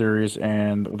Survivor Series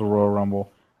and the Royal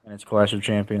Rumble, and it's Clash of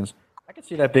Champions. I could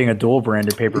see that being a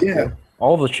dual-branded pay-per-view. Yeah.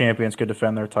 All the champions could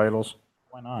defend their titles.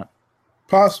 Why not?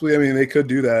 Possibly. I mean, they could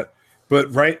do that.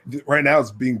 But right now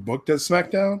it's being booked as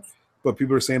SmackDown, but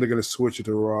people are saying they're going to switch it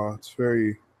to Raw. It's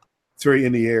very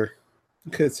in the air.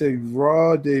 Okay, let's say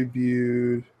Raw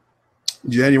debuted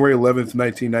January 11th,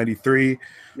 1993.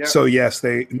 Yep. So, yes,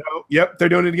 they're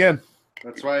doing it again.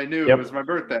 That's why I knew Yep. it was my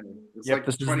birthday. It's Yep, like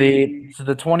this 20... is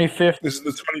the 25th. This is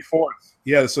the 24th.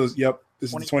 Yeah, so, this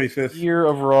is the 25th. Year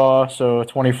of Raw, so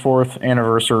 24th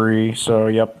anniversary. So,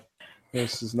 yep.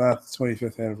 This is not the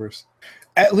 25th anniversary.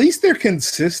 At least they're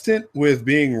consistent with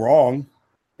being wrong.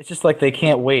 It's just like they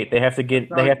can't wait. They have to do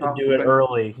it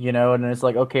early, you know, and it's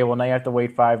like, okay, well, now you have to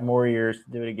wait 5 more years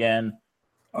to do it again.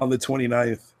 On the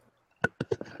 29th.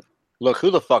 Look, who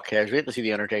the fuck cares? We have to see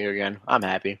The Undertaker again. I'm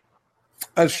happy.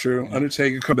 That's true.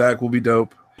 Undertaker come back will be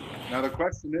dope. Now the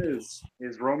question is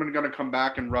Roman going to come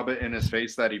back and rub it in his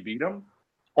face that he beat him?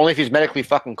 Only if he's medically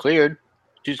fucking cleared.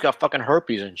 Dude's got fucking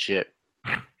herpes and shit.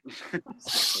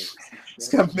 It's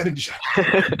got meningitis.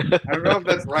 I don't know if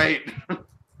that's right.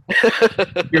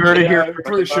 You heard it here.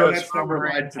 Pretty sure That's number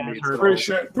lied to me. Pretty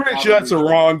sure that's a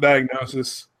wrong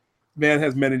diagnosis. Man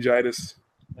has meningitis.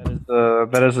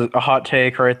 That is a hot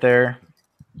take right there.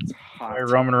 Hot.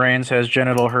 Roman Reigns has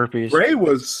genital herpes. Ray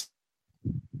was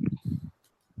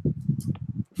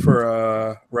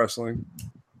for wrestling.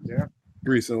 Yeah.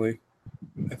 Recently.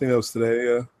 I think that was today,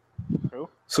 yeah. Who?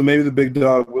 So maybe the big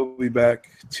dog will be back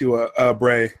to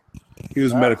Bray. He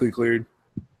was medically cleared.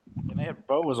 And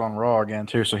Bo was on Raw again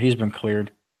too, so he's been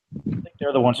cleared. I think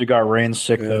they're the ones who got Reigns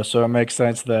sick though, so it makes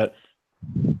sense that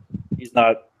he's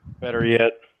not better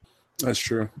yet. That's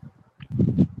true.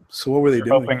 So what were they They're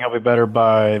doing? hoping he'll be better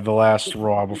by the last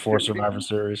Raw before Survivor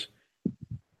Series.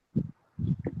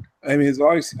 I mean, as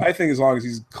long as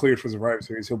he's cleared for Survivor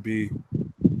Series, he'll be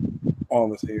on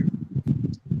the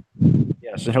team.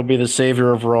 Yes, and he'll be the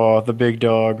savior of Raw, the big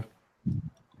dog.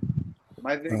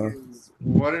 My thing is,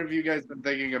 what have you guys been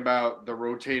thinking about the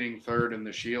rotating third in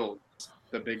the Shield?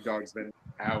 The big dog's been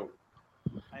out.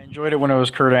 I enjoyed it when it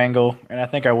was Kurt Angle, and I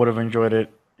think I would have enjoyed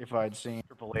it if I'd seen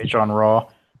Triple H on Raw.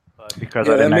 But because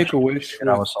I that didn't Make-A-Wish I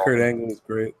with was Kurt salty. Angle was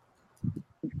great.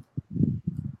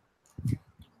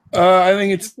 I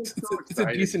think it's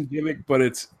a decent gimmick, but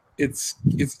it's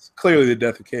clearly the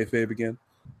death of kayfabe again.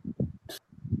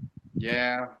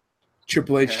 Yeah.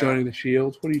 Triple H joining the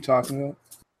Shield. What are you talking about?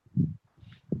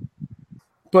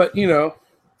 But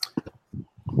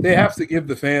they have to give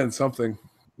the fans something.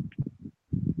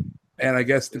 And I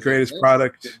guess the greatest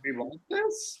product. Did we want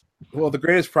this? Well, the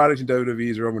greatest product in WWE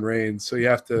is Roman Reigns, so you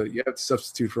have to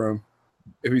substitute for him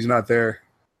if he's not there.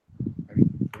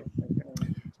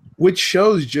 Which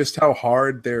shows just how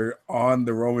hard they're on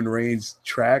the Roman Reigns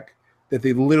track, that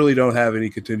they literally don't have any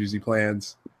contingency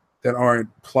plans that aren't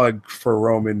plugged for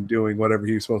Roman doing whatever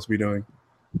he's supposed to be doing.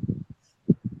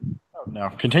 Oh, no,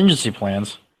 contingency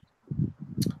plans.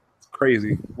 It's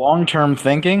crazy. Long-term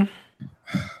thinking.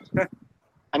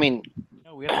 I mean,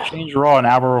 We have to change Raw an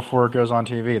hour before it goes on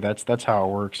TV. That's how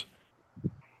it works.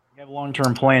 You have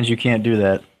long-term plans, you can't do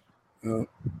that. No.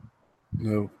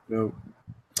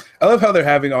 I love how they're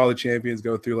having all the champions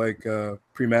go through like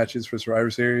pre-matches for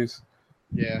Survivor Series.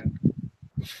 Yeah.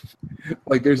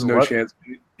 Like there's no What? chance,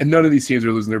 and none of these teams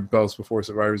are losing their belts before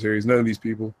Survivor Series. None of these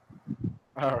people.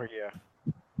 Oh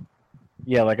yeah.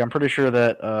 Yeah, like I'm pretty sure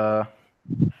that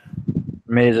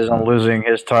Miz isn't losing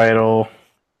his title.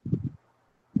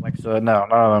 Alexa, no,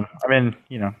 none of them. I mean,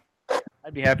 you know,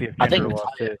 I'd be happy if I think Kendra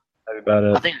lost too. That'd be about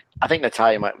it. I think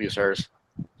Natalia might lose hers.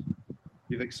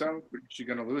 You think so? Who's she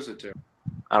gonna lose it to?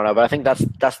 I don't know, but I think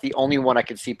that's the only one I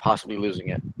could see possibly losing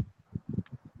it.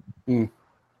 Hmm.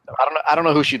 I don't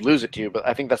know who she'd lose it to, but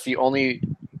I think that's the only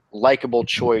likable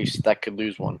choice that could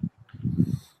lose one.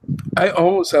 I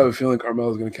almost have a feeling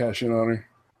Carmella's going to cash in on her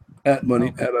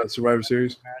at Survivor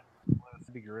Series.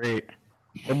 That'd be great.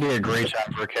 That'd be a great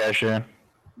time for a cash in.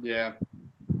 Yeah.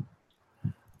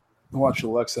 Watch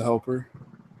Alexa help her.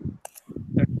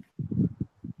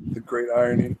 The great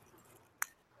irony.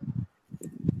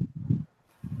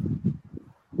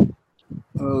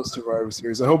 Oh, Survivor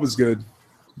Series. I hope it's good.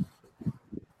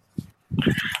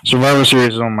 Survivor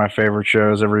Series is one of my favorite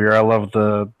shows every year. I love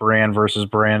the brand versus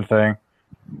brand thing.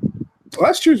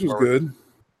 Last year's was good.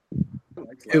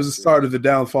 It was the start of the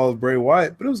downfall of Bray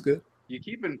Wyatt, but it was good. You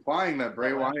keep implying that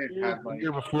Bray Wyatt had The like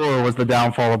year before was the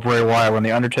downfall of Bray Wyatt when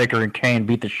The Undertaker and Kane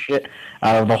beat the shit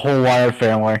out of the whole Wyatt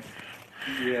family.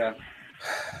 yeah.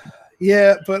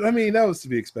 Yeah, but I mean that was to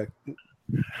be expected.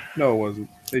 No, it wasn't.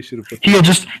 They should have put. He had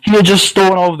just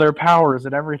stolen all of their powers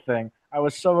and everything. I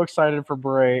was so excited for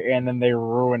Bray, and then they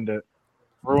ruined it.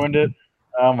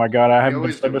 Oh my god, I haven't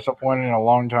been so disappointed in a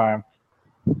long time.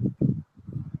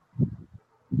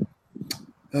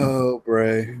 Oh,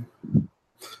 Bray.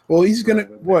 Well, he's gonna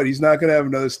what? He's not gonna have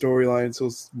another storyline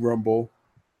until Rumble.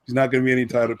 He's not gonna be any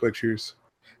title pictures.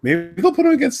 Maybe they'll put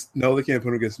him against. No, they can't put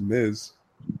him against Miz.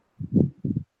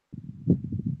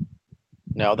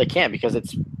 No, they can't because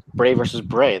it's Bray versus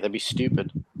Bray. That'd be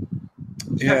stupid.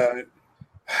 Yeah.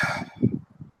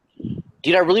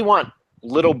 Dude, I really want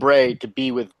Little Bray to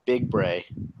be with Big Bray.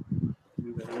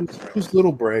 Who's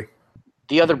Little Bray?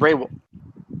 The other Bray,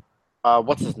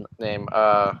 what's his name?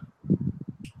 Yeah,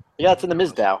 it's in the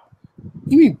Mizdow.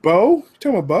 You mean Bo? You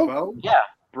talking about Bo? Bo? Yeah.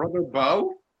 Brother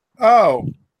Bo? Oh.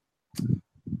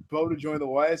 Bo to join the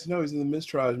Wyatts? No, he's in the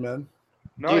Mistrage, man.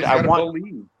 No, Dude, he's I got want- a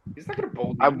bowling. He's not gonna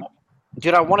bowl.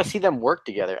 Dude, I want to see them work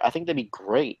together. I think that'd be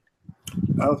great.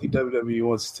 I don't think WWE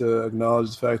wants to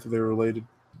acknowledge the fact that they're related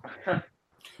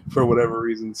for whatever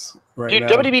reasons right Dude, now.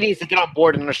 WWE needs to get on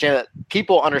board and understand that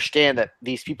people understand that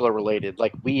these people are related.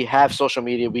 Like, we have social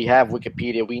media, we have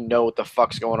Wikipedia, we know what the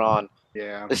fuck's going on.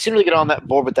 Yeah. The sooner we get on that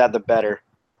board with that, the better.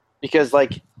 Because,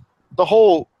 like, the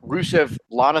whole Rusev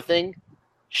Lana thing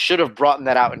should have brought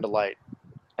that out into light.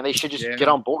 And they should just Yeah. get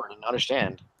on board and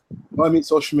understand. Well, I mean,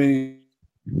 social media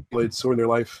played so in their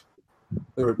life.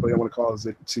 They don't want to cause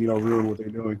it to, ruin what they're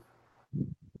doing.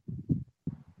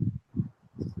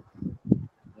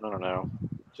 I don't know.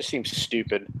 Just seems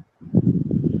stupid.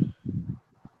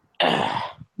 All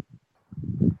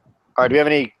right, do we have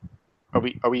any?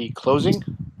 Are we closing?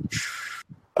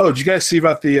 Oh, did you guys see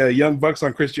about the Young Bucks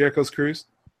on Chris Jericho's cruise?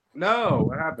 No,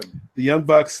 what happened? The Young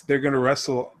Bucks, they're going to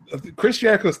wrestle. Chris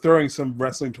Jericho's throwing some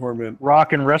wrestling tournament.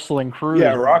 Rock and Wrestling Cruise.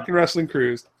 Yeah, Rock and Wrestling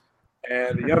Cruise.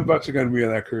 And the Young Bucks are going to be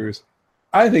on that cruise.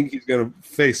 I think he's going to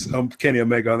face Kenny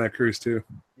Omega on that cruise, too.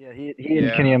 Yeah, he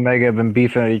and Kenny Omega have been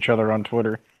beefing at each other on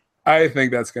Twitter. I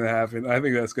think that's going to happen. I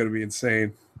think that's going to be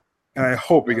insane. And I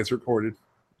hope it gets recorded.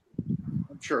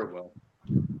 I'm sure it will.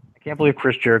 I can't believe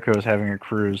Chris Jericho is having a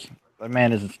cruise. That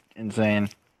man is insane.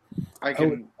 I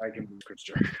can Chris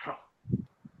Jericho.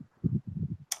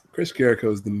 Chris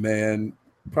Jericho is the man.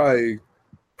 Probably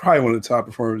one of the top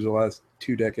performers of the last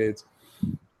 2 decades.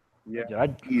 Yeah. Dude,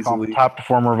 I'd call him Easily. the top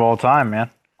performer of all time, man.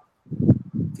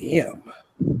 Damn.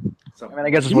 So, I mean, I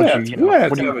guess it's what you We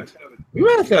might know.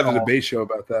 have to have a debate show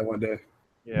about that one day.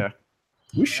 Yeah,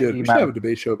 We should. We should have a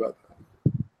debate show about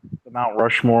that. the Mount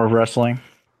Rushmore of wrestling.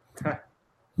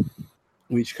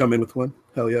 We each come in with one.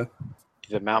 Hell yeah.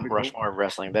 The Mount Rushmore of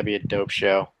wrestling. That'd be a dope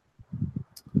show.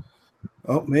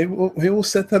 Oh, maybe we'll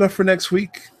set that up for next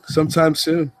week, sometime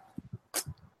soon.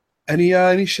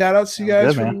 Any shout outs to you guys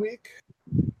Good, for man. the week?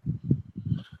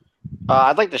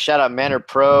 I'd like to shout out Manor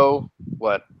Pro.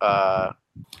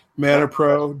 Manor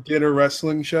Pro Dinner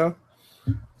Wrestling Show.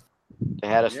 They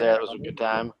had us there. That was a good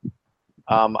time.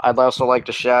 I'd also like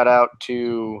to shout out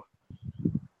to,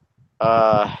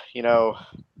 the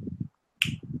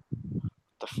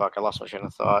fuck, I lost my train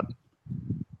of thought.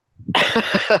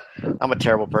 I'm a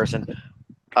terrible person.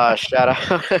 Shout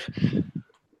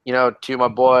out, to my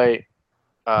boy.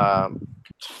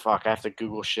 Fuck, I have to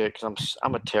Google shit because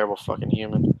I'm a terrible fucking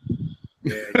human.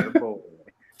 yeah, you're bold.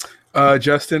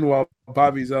 Justin, while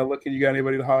Bobby's looking, you got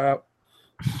anybody to holler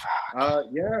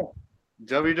Yeah.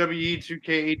 WWE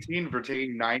 2K18 for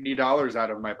taking $90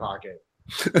 out of my pocket.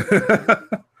 out?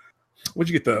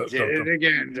 What'd you get Did it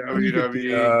again, what'd you get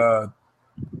WWE.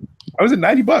 I was at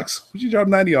 $90. What'd you drop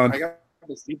 90 on? I got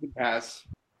the season pass.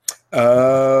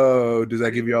 Oh, does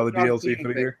that give you all the DLC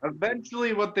for the year?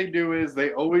 Eventually, what they do is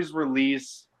they always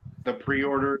release the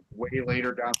pre-order way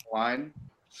later down the line.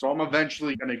 So I'm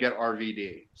eventually going to get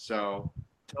RVD. So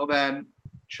till then,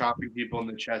 chopping people in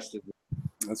the chest is.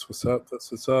 That's what's up.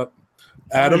 That's what's up.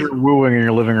 Adam, Adam, you're wooing in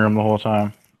your living room the whole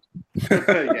time.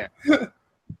 Yeah.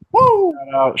 woo!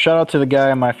 Shout out to the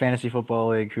guy in my fantasy football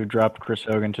league who dropped Chris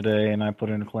Hogan today, and I put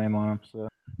in a claim on him. So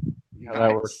yeah,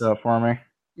 that worked out for me.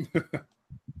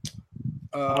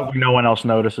 Hopefully no one else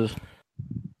notices.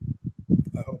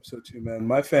 I hope so too, man.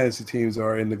 My fantasy teams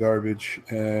are in the garbage,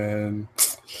 and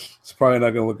it's probably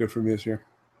not going to look good for me this year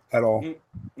at all.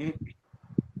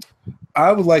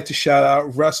 I would like to shout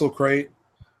out WrestleCrate.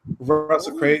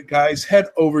 WrestleCrate, guys, head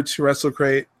over to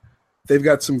WrestleCrate. They've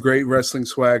got some great wrestling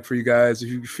swag for you guys.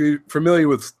 If you're familiar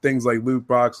with things like Loot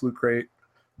Box, Loot Crate,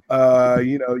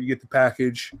 you get the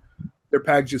package. Their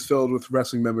package is filled with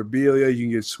wrestling memorabilia. You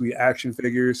can get sweet action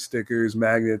figures, stickers,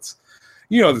 magnets.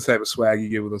 You know the type of swag you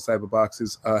get with those type of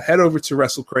boxes. Head over to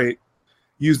WrestleCrate.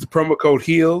 Use the promo code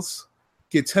HEELS.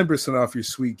 Get 10% off your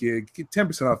sweet gig. Get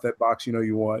 10% off that box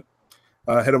you want.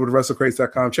 Head over to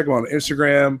WrestleCrates.com. Check them out on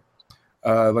Instagram.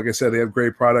 Like I said, they have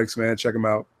great products, man. Check them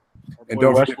out. And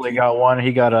don't Wesley got one.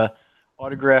 He got a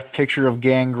autographed picture of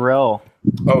Gangrel.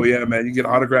 Oh, yeah, man. You get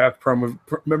autographed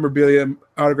memorabilia,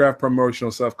 autographed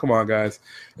promotional stuff. Come on, guys.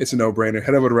 It's a no-brainer.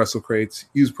 Head over to WrestleCrates.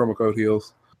 Use promo code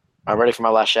HEELS. I'm ready for my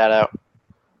last shout out.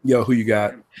 Yo, who you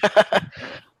got?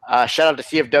 Shout out to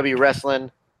CFW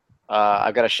Wrestling.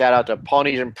 I've got a shout out to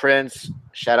Polynesian Prince,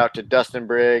 shout out to Dustin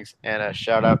Briggs, and a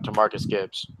shout out to Marcus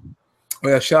Gibbs. Oh,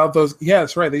 yeah, shout out those. Yeah,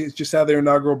 that's right. They just had their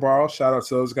inaugural brawl. Shout out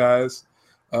to those guys.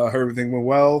 Heard everything went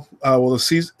well. The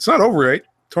season, it's not over, right?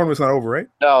 Tournament's not over, right?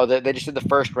 No, they just did the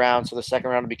first round, so the second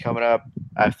round will be coming up,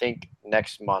 I think,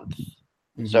 next month.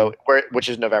 Mm-hmm. So, which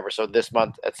is November. So this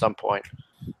month at some point.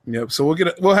 Yep. So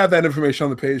we'll have that information on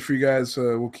the page for you guys.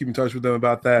 We'll keep in touch with them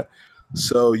about that,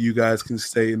 so you guys can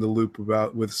stay in the loop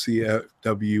with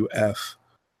CFWF.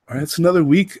 All right, it's another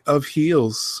week of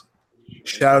Heels.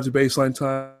 Shout out to Baseline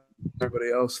Time.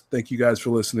 Everybody else, thank you guys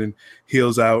for listening.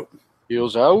 Heels out.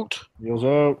 Heels out. Heels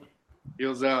out.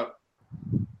 Heels out.